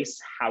embrace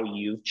how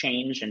you've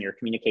changed in your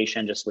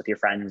communication, just with your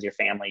friends, your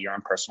family, your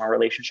own personal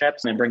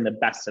relationships, and bring the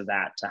best of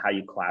that to how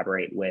you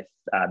collaborate with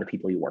the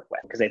people you work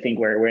with. Because I think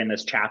we're in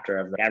this chapter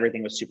of like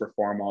everything was super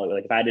formal.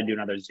 Like if I had to do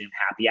another Zoom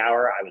happy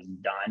hour, I was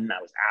done. I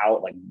was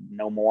out, like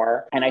no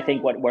more. And I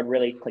think what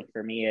really clicked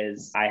for me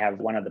is I have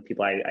one of the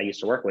people I used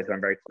to work with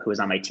who was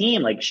on my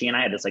team. Like she and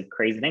I had this like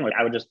crazy thing. Like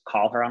I would just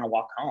call her on a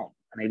walk home.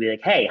 And they'd be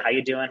like, hey, how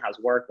you doing? How's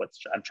work?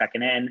 I'm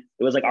checking in.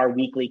 It was like our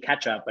weekly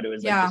catch up, but it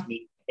was like just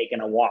me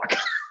taking a walk.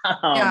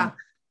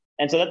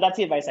 And so that's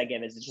the advice I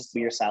give is just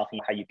be yourself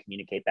and how you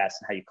communicate best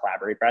and how you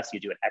collaborate best. You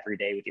do it every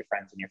day with your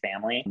friends and your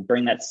family.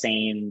 Bring that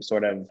same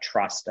sort of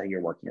trust to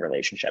your working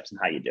relationships and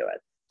how you do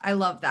it. I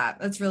love that.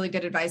 That's really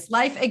good advice.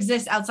 Life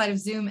exists outside of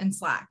Zoom and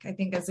Slack. I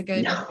think that's a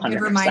good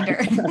reminder.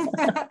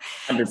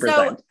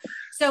 100%.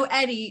 So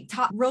Eddie,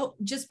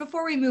 just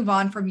before we move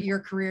on from your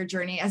career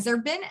journey, has there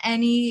been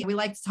any, we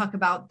like to talk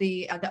about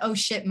the oh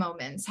shit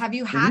moments. Have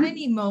you had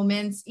any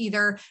moments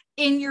either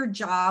in your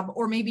job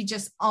or maybe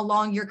just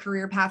along your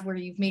career path where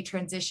you've made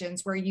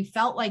transitions where you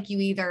felt like you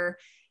either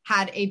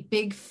had a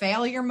big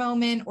failure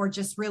moment or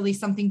just really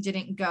something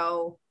didn't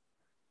go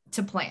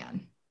to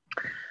plan?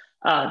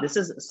 This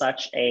is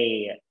such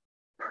a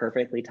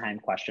perfectly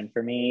timed question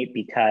for me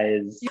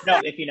because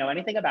if you know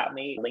anything about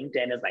me,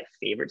 LinkedIn is my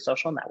favorite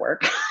social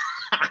network.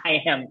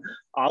 I am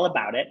all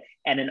about it.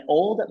 And an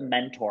old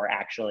mentor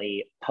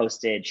actually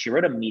she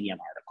wrote a Medium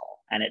article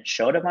and it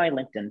showed up on my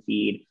LinkedIn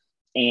feed.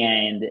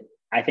 And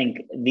I think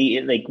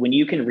when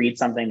you can read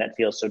something that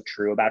feels so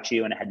true about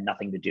you and it had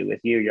nothing to do with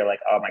you, you're like,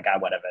 oh my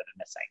God, what have I been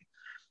missing?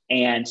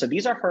 And so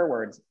these are her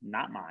words,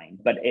 not mine,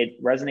 but it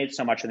resonates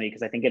so much with me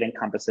because I think it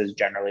encompasses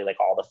generally like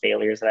all the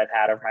failures that I've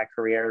had over my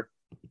career,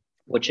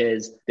 which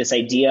is this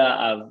idea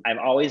of I've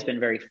always been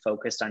very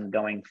focused on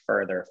going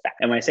further.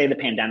 And when I say the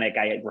pandemic,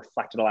 I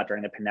reflected a lot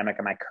during the pandemic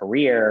of my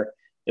career.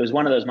 it was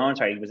one of those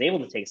moments where I was able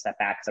to take a step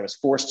back because I was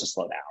forced to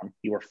slow down.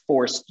 You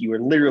were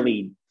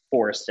literally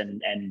forced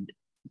and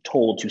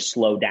told to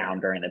slow down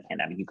during the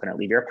pandemic. You couldn't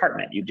leave your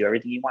apartment. You do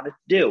everything you wanted to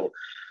do.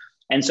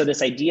 And so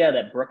this idea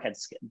that Brooke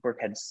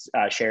had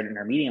shared in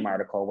her Medium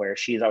article, where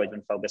she's always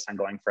been focused on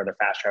going further,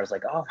 faster, I was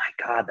like, oh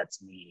my God,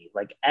 that's me.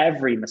 Like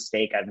every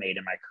mistake I've made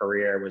in my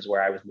career was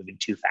where I was moving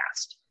too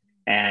fast.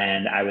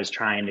 And I was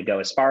trying to go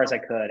as far as I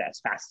could, as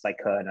fast as I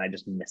could, and I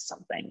just missed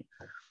something.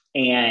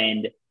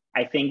 And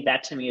I think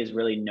that to me is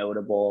really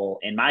notable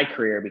in my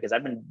career because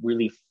I've been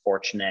really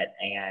fortunate,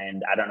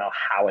 and I don't know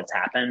how it's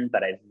happened,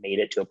 but I've made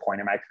it to a point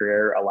in my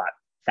career a lot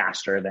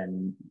faster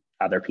than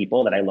other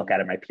people that I look at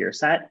in my peer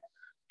set.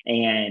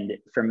 And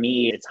for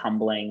me, it's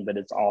humbling, but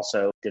it's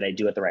also, did I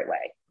do it the right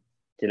way?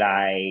 Did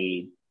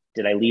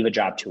I leave a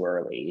job too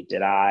early?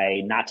 Did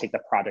I not take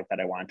the project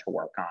that I wanted to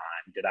work on?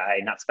 Did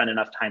I not spend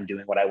enough time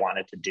doing what I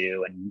wanted to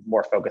do and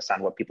more focused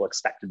on what people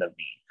expected of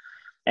me?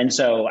 And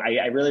so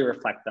I really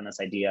reflect on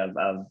this idea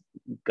of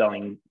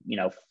going,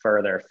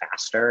 further,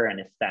 faster, and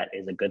if that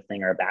is a good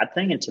thing or a bad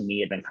thing. And to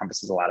me, it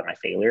encompasses a lot of my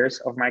failures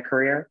of my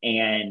career.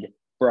 And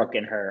Brooke,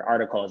 in her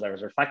article, as I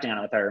was reflecting on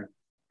it with her,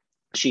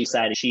 she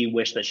said she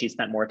wished that she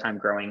spent more time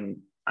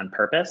growing on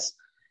purpose.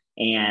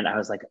 And I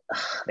was like,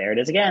 there it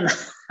is again.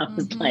 I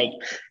was like,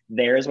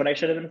 there's what I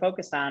should have been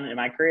focused on in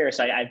my career.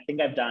 So I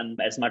think I've done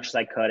as much as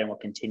I could and will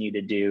continue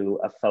to do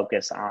a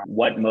focus on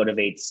what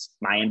motivates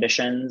my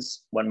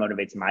ambitions, what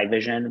motivates my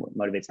vision, what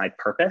motivates my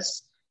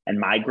purpose and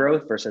my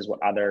growth versus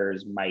what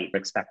others might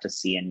expect to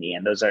see in me.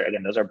 And those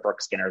are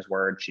Brooke Skinner's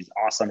words. She's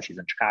awesome. She's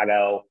in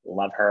Chicago.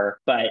 Love her.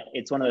 But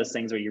it's one of those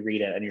things where you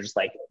read it and you're just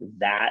like,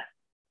 that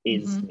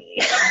is me.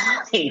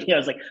 I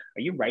was like,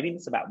 are you writing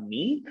this about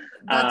me?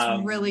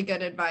 That's really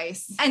good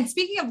advice. And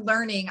speaking of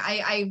learning,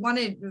 I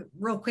wanted to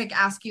real quick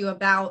ask you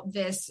about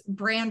this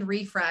brand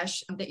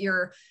refresh that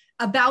you're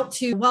about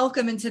to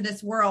welcome into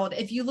this world.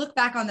 If you look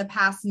back on the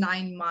past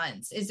 9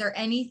 months, is there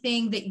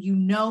anything that you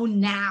know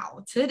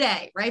now,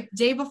 today, right?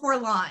 Day before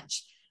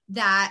launch,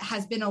 that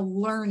has been a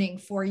learning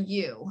for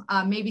you?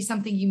 Maybe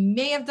something you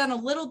may have done a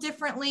little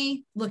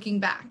differently looking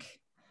back.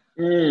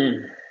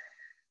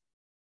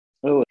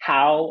 Oh,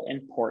 how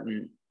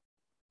important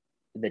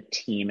the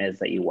team is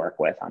that you work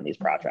with on these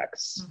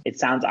projects. It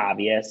sounds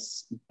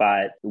obvious,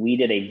 but we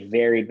did a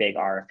very big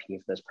RFP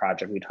for this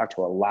project. We talked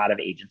to a lot of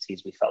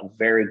agencies. We felt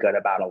very good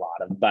about a lot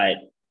of,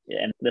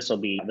 and this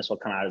will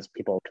come out as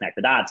people connect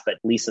the dots, but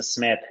Lisa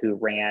Smith, who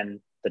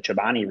ran the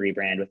Chobani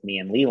rebrand with me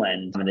and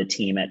Leland and the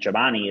team at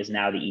Chobani, is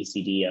now the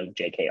ECD of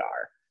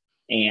JKR.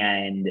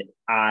 And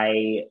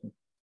I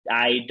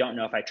don't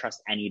know if I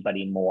trust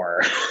anybody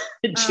more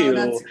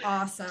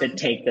to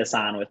take this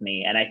on with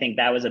me. And I think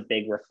that was a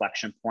big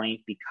reflection point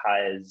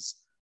because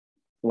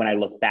when I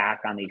look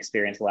back on the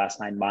experience the last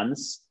 9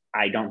 months,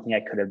 I don't think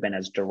I could have been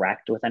as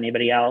direct with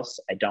anybody else.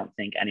 I don't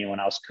think anyone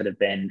else could have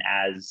been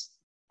as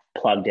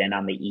plugged in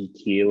on the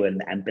EQ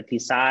and the empathy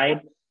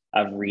side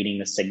of reading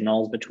the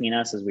signals between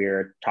us as we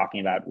were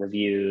talking about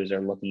reviews or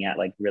looking at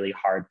like really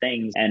hard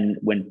things. And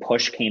when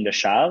push came to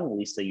shove,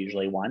 Lisa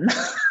usually won.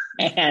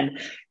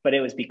 But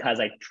it was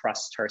because I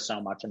trust her so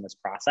much in this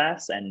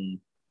process, and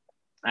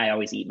I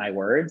always eat my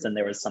words. And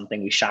there was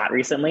something we shot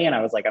recently, and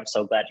I was like, I'm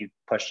so glad you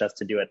pushed us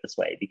to do it this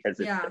way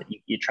because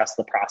you trust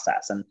the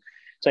process. And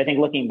so I think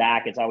looking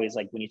back, it's always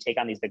like when you take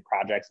on these big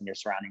projects and you're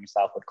surrounding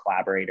yourself with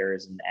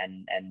collaborators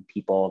and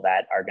people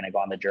that are going to go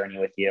on the journey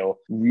with you,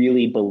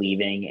 really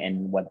believing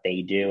in what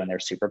they do and their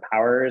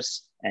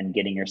superpowers and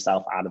getting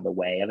yourself out of the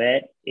way of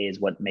it is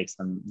what makes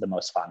them the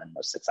most fun and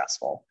most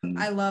successful.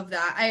 I love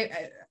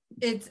that.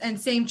 And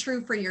same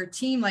true for your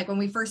team. Like when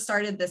we first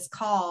started this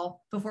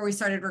call, before we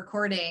started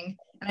recording,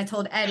 and I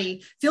told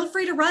Eddie, feel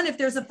free to run if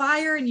there's a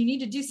fire and you need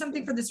to do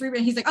something for this rebrand.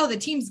 And he's like, oh, the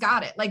team's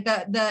got it. Like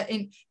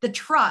the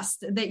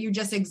trust that you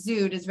just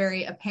exude is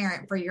very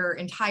apparent for your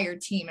entire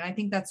team. And I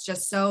think that's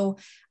just so,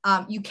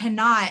 you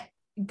cannot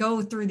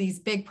go through these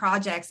big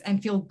projects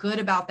and feel good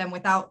about them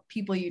without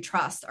people you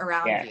trust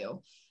around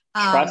you.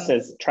 Trust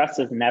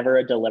is never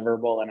a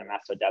deliverable in an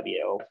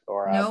SOW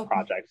or a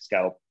project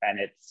scope. And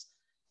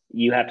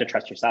you have to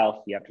trust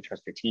yourself. You have to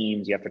trust your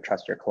teams. You have to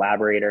trust your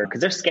collaborator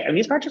because they're scary.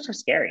 These projects are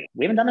scary.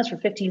 We haven't done this for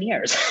 15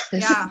 years.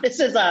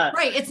 This is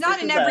right. It's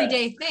not an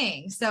everyday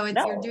thing. So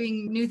you're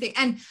doing new things.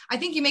 And I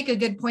think you make a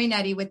good point,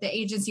 Eddie, with the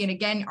agency. And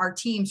again, our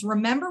teams,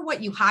 remember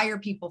what you hire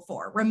people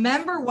for.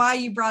 Remember why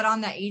you brought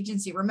on that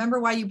agency. Remember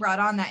why you brought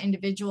on that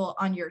individual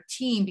on your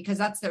team, because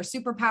that's their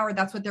superpower.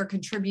 That's what they're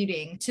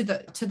contributing to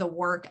the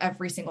work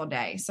every single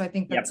day. So I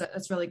think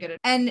that's really good.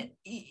 And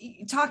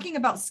talking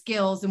about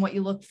skills and what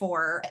you look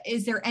for,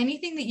 is there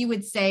anything that you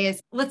would say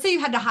is, let's say you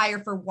had to hire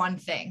for one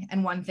thing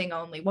and one thing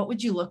only, what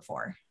would you look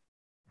for?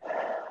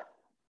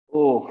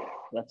 Oh,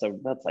 that's a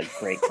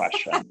great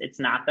question. It's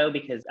not though,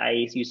 because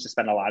I used to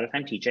spend a lot of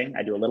time teaching.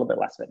 I do a little bit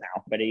less of it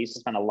now, but I used to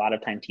spend a lot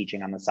of time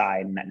teaching on the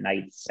side and at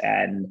nights.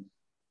 And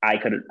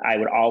I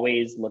would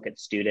always look at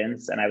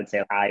students and I would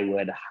say I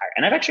would hire,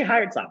 and I've actually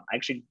hired some.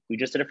 We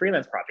just did a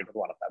freelance project with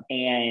one of them.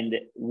 And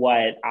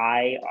what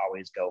I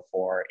always go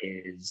for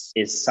is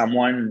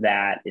someone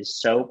that is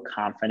so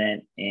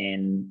confident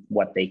in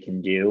what they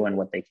can do and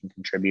what they can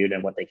contribute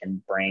and what they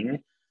can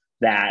bring,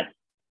 that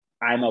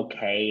I'm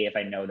okay if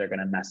I know they're going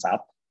to mess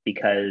up,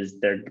 because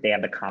they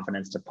have the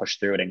confidence to push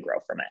through it and grow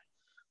from it.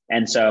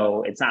 And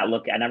so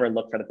I never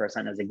look for the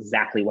person that knows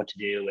exactly what to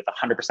do with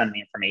 100% of the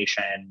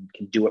information,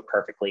 can do it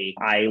perfectly.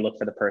 I look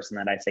for the person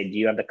that I say, do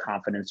you have the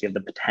confidence? Do you have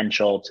the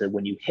potential to,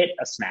 when you hit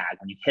a snag,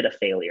 when you hit a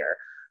failure,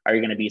 are you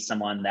going to be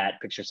someone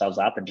that picks yourselves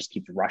up and just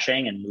keeps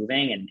rushing and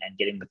moving and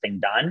getting the thing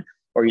done?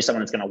 Or are you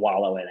someone that's going to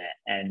wallow in it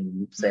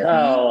and say,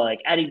 oh, like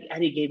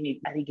Eddie gave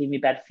me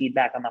bad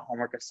feedback on the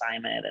homework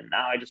assignment, and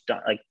now I just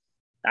don't like.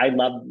 I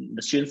love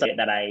the students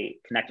that I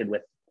connected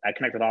with. I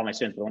connect with all my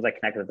students, but the ones I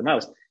connected with the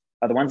most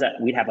are the ones that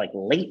we'd have like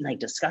late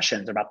night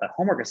discussions about the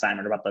homework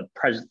assignment, about the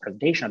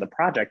presentation of the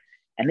project.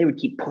 And they would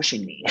keep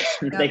pushing me.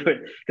 Because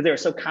they were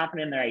so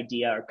confident in their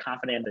idea or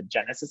confident in the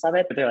genesis of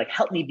it, but they're like,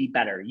 help me be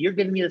better. You're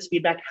giving me this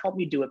feedback, help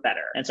me do it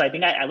better. And so I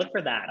think I look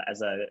for that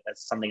as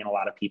something in a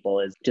lot of people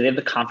is, do they have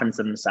the confidence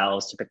in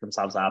themselves to pick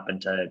themselves up and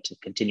to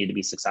continue to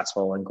be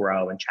successful and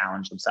grow and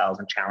challenge themselves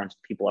and challenge the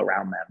people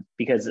around them?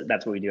 Because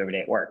that's what we do every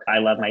day at work. I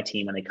love my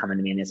team when they come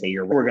into me and they say,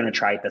 we're going to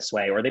try it this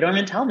way, or they don't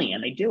even tell me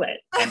and they do it.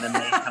 And then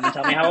they come and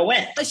tell me how it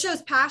went. It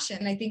shows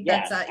passion. I think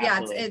that's,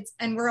 it's,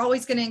 and we're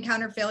always going to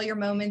encounter failure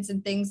moments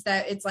and things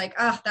that it's like,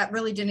 that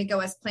really didn't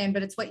go as planned,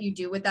 but it's what you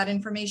do with that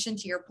information,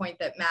 to your point,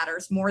 that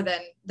matters more than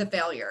the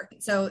failure.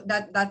 So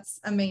that's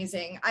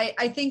amazing.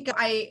 I think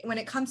when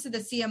it comes to the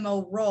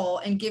CMO role,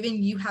 and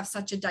given you have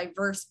such a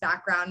diverse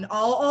background,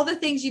 all the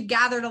things you've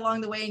gathered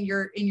along the way in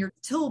your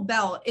tool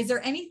belt, is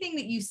there anything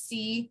that you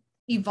see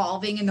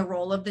evolving in the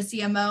role of the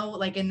CMO,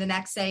 like in the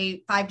next,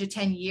 say, 5 to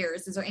 10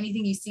 years? Is there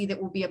anything you see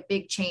that will be a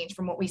big change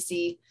from what we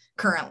see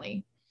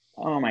currently?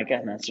 Oh my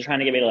goodness. You're trying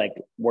to get me to like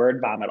word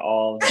vomit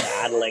all the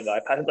ad lingo.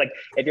 I was like,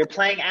 if you're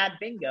playing ad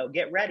bingo,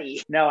 get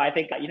ready. No, I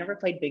think you never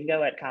played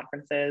bingo at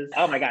conferences.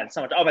 Oh my God,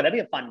 so much. Oh, but that'd be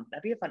a fun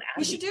ad.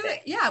 We should do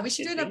it. Yeah, we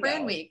should do it at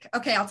Brand Week.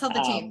 Okay, I'll tell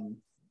the team.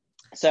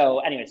 So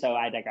anyway, so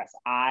I digress.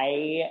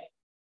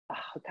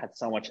 God,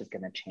 so much is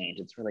going to change.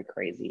 It's really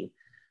crazy.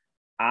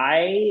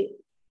 I'll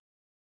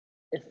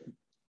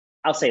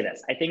say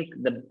this. I think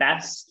the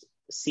best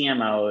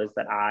CMOs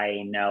that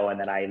I know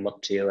and that I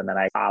look to and that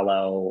I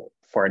follow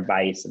for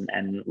advice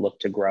and look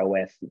to grow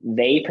with,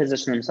 they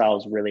position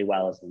themselves really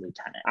well as a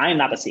lieutenant. I am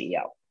not the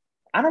CEO.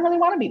 I don't really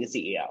want to be the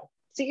CEO.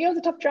 CEO is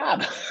a tough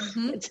job.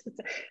 It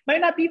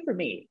might not be for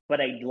me, but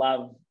I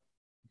love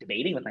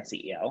debating with my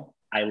CEO.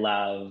 I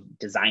love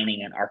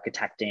designing and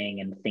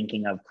architecting and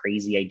thinking of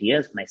crazy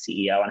ideas with my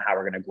CEO on how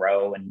we're going to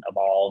grow and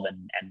evolve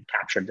and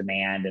capture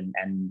demand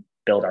and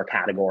build our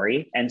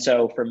category. And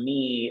so for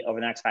me, over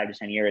the next 5 to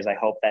 10 years, I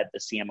hope that the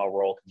CMO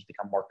role can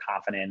become more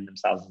confident in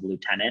themselves as a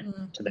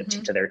lieutenant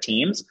to their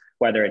teams,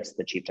 whether it's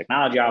the chief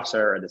technology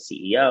officer or the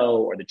CEO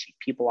or the chief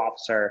people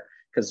officer,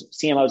 because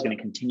CMO is going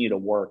to continue to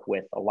work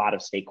with a lot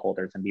of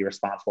stakeholders and be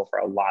responsible for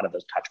a lot of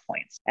those touch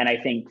points. And I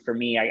think for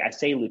me, I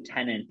say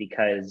lieutenant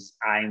because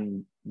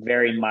I'm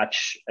very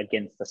much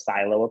against the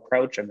silo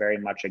approach. I'm very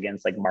much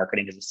against like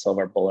marketing as a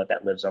silver bullet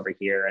that lives over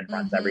here and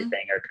runs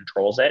everything or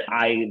controls it.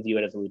 I view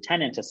it as a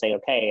lieutenant to say,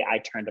 okay, I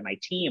turn to my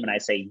team and I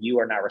say, you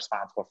are now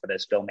responsible for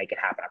this. Go make it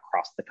happen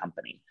across the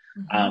company.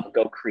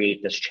 Go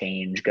create this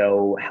change.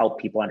 Go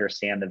help people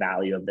understand the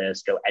value of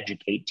this. Go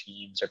educate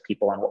teams or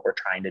people on what we're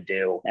trying to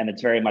do. And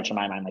it's very much in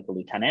my mind like a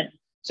lieutenant.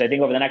 So I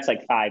think over the next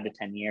like 5 to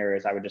 10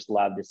 years, I would just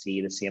love to see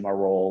the CMO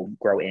role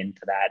grow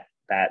into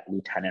that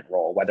lieutenant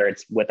role, whether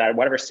it's with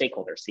whatever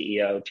stakeholder,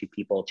 CEO, chief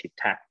people, chief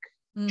tech,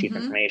 chief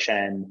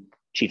information,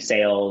 chief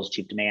sales,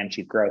 chief demand,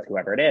 chief growth,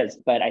 whoever it is.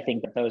 But I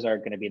think that those are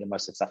going to be the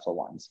most successful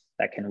ones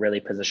that can really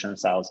position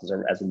themselves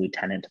as a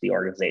lieutenant to the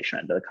organization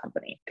and to the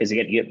company. Because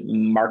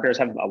marketers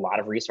have a lot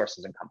of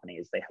resources in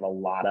companies. They have a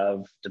lot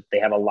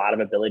of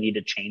ability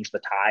to change the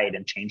tide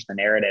and change the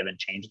narrative and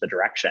change the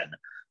direction.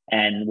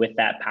 And with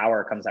that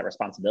power comes that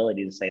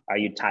responsibility to say, are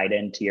you tied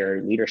into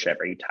your leadership?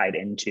 Are you tied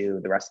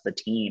into the rest of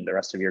the team, the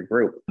rest of your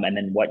group? And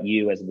then what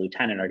you as a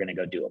lieutenant are going to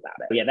go do about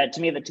it. But yeah, that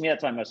to me, that's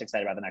what I'm most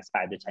excited about the next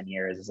 5 to 10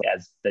 years is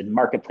as the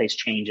marketplace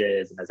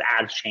changes and as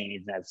ads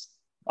change and as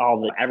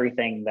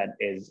everything that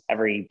is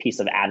every piece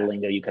of ad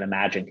lingo you can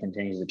imagine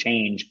continues to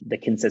change. The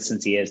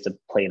consistency is to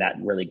play that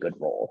really good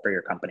role for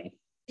your company.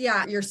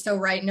 Yeah, you're so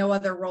right. No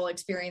other role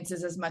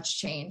experiences as much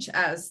change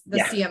as the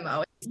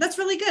CMO. That's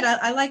really good.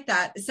 I like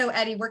that. So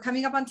Eddie, we're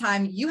coming up on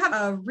time. You have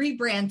a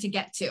rebrand to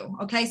get to.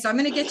 Okay. So I'm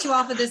going to get you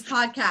off of this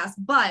podcast,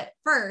 but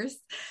first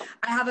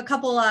I have a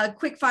couple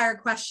quick fire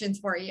questions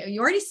for you.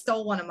 You already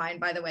stole one of mine,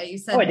 by the way. You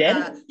said, I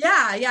did?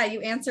 Yeah.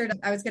 You answered.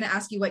 I was going to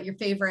ask you what your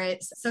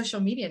favorite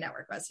social media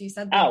network was. So you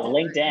said,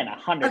 LinkedIn,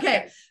 100%.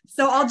 Okay.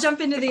 So I'll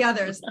jump into the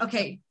others.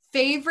 Okay.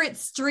 Favorite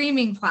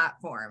streaming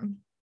platform.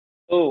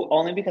 Oh,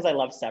 only because I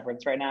love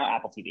Severance right now,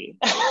 Apple TV.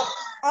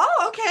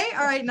 Oh, okay.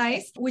 All right.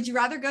 Nice. Would you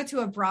rather go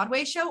to a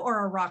Broadway show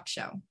or a rock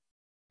show?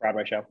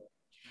 Broadway show.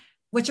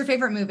 What's your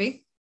favorite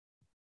movie?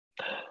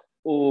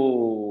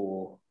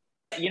 Ooh.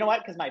 You know what?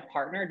 Because my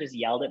partner just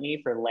yelled at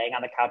me for laying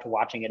on the couch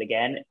watching it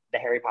again, the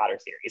Harry Potter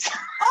series.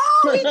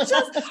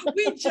 Oh,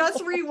 we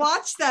just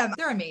rewatched them.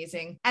 They're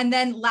amazing. And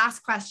then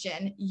last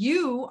question.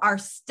 You are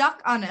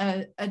stuck on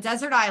a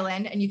desert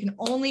island and you can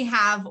only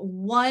have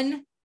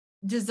one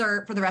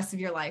dessert for the rest of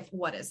your life.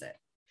 What is it?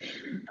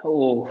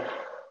 Oh,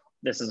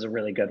 this is a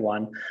really good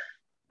one.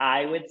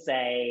 I would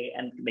say,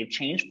 and they've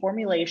changed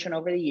formulation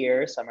over the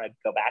years, so I'm going to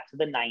go back to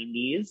the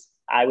 90s.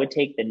 I would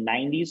take the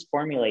 90s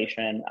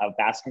formulation of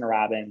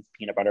Baskin-Robbins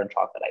peanut butter and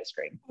chocolate ice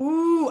cream.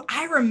 Ooh,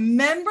 I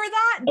remember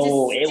that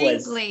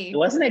distinctly.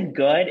 Wasn't it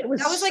good? That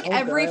was like so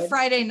every good.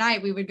 Friday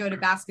night we would go to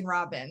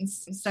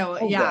Baskin-Robbins.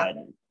 So yeah.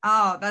 Good.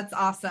 Oh, that's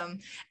awesome.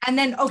 And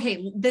then,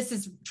 okay, this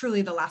is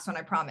truly the last one,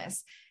 I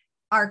promise.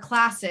 Our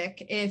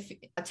classic, if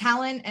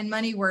talent and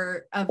money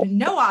were of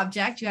no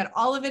object, you had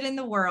all of it in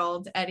the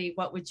world, Eddie,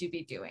 what would you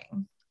be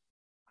doing?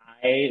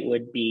 I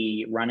would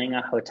be running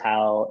a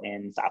hotel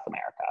in South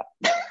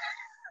America.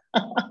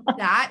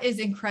 That is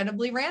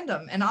incredibly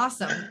random and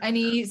awesome.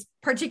 Any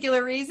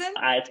particular reason?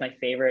 It's my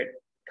favorite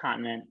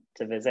continent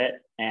to visit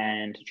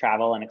and to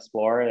travel and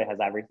explore. It has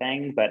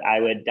everything, but I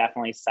would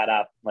definitely set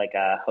up like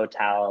a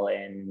hotel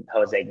in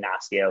Jose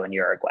Ignacio in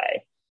Uruguay.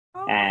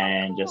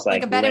 And just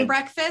like a bed and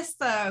breakfast,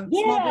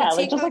 small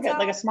like just hotel?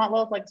 like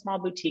a small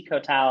boutique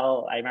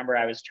hotel. I remember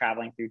I was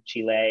traveling through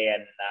Chile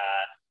and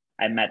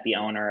I met the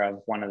owner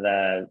of one of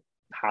the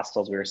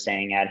hostels we were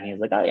staying at, and he was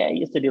like, "Oh yeah, I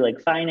used to do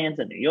like finance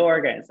in New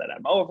York," and I said,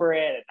 "I'm over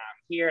it, and now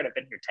I'm here, and I've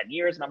been here 10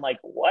 years," and I'm like,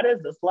 "What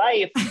is this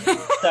life?"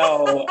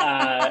 So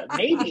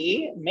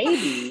maybe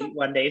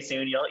one day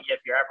soon, if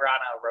you're ever on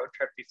a road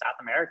trip through South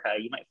America,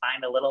 you might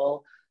find a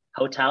little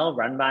hotel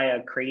run by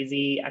a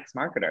crazy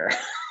ex-marketer.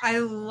 I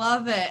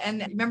love it. And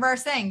remember our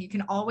saying, you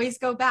can always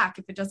go back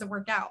if it doesn't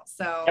work out.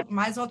 So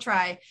Might as well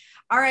try.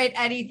 All right,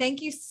 Eddie,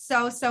 thank you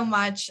so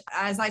much.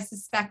 As I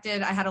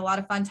suspected, I had a lot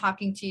of fun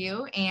talking to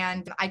you,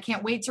 and I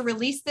can't wait to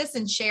release this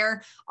and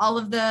share all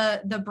of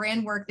the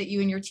brand work that you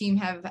and your team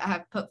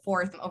have put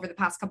forth over the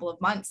past couple of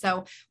months.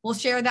 So we'll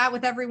share that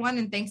with everyone.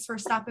 And thanks for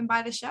stopping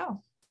by the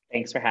show.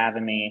 Thanks for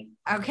having me.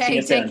 Okay,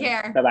 take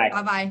care. Bye-bye.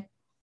 Bye-bye.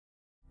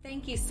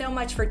 Thank you so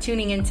much for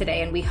tuning in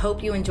today, and we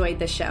hope you enjoyed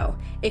the show.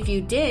 If you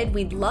did,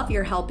 we'd love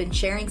your help in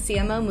sharing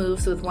CMO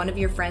Moves with one of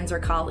your friends or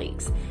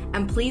colleagues.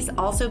 And please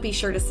also be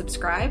sure to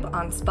subscribe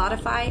on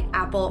Spotify,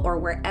 Apple, or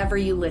wherever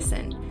you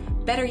listen.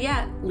 Better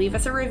yet, leave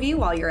us a review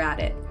while you're at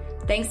it.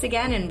 Thanks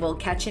again, and we'll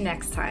catch you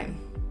next time.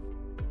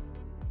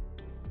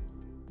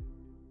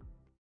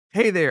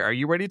 Hey there, are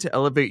you ready to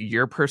elevate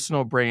your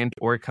personal brand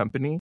or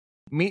company?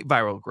 Meet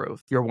Viral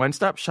Growth, your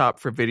one-stop shop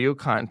for video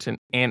content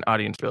and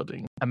audience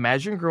building.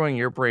 Imagine growing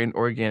your brand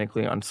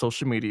organically on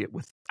social media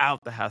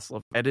without the hassle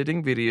of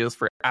editing videos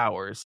for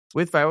hours.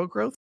 With Viral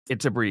Growth,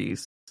 it's a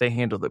breeze. They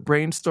handle the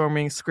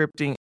brainstorming,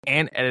 scripting,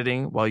 and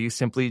editing while you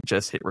simply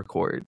just hit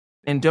record.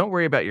 And don't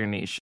worry about your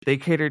niche. They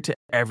cater to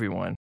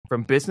everyone,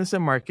 from business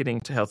and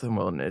marketing to health and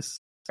wellness.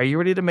 Are you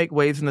ready to make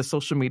waves in the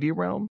social media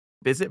realm?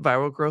 Visit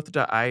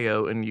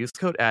viralgrowth.io and use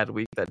code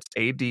ADWEEK, that's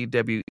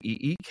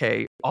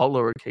ADWEEK, all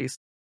lowercase,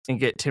 and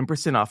get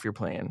 10% off your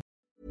plan.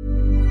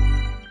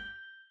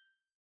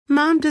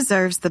 Mom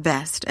deserves the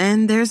best,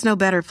 and there's no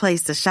better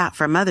place to shop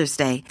for Mother's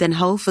Day than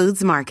Whole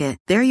Foods Market.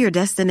 They're your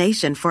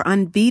destination for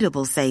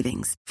unbeatable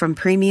savings, from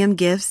premium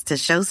gifts to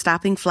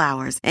show-stopping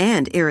flowers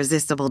and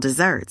irresistible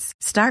desserts.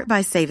 Start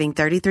by saving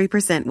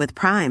 33% with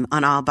Prime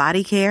on all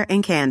body care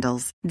and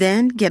candles.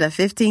 Then get a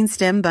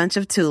 15-stem bunch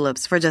of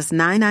tulips for just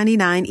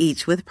 $9.99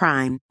 each with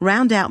Prime.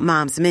 Round out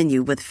Mom's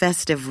menu with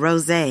festive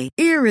rosé,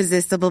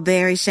 irresistible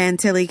berry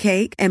chantilly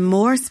cake, and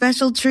more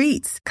special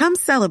treats. Come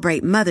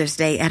celebrate Mother's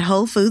Day at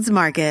Whole Foods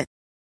Market.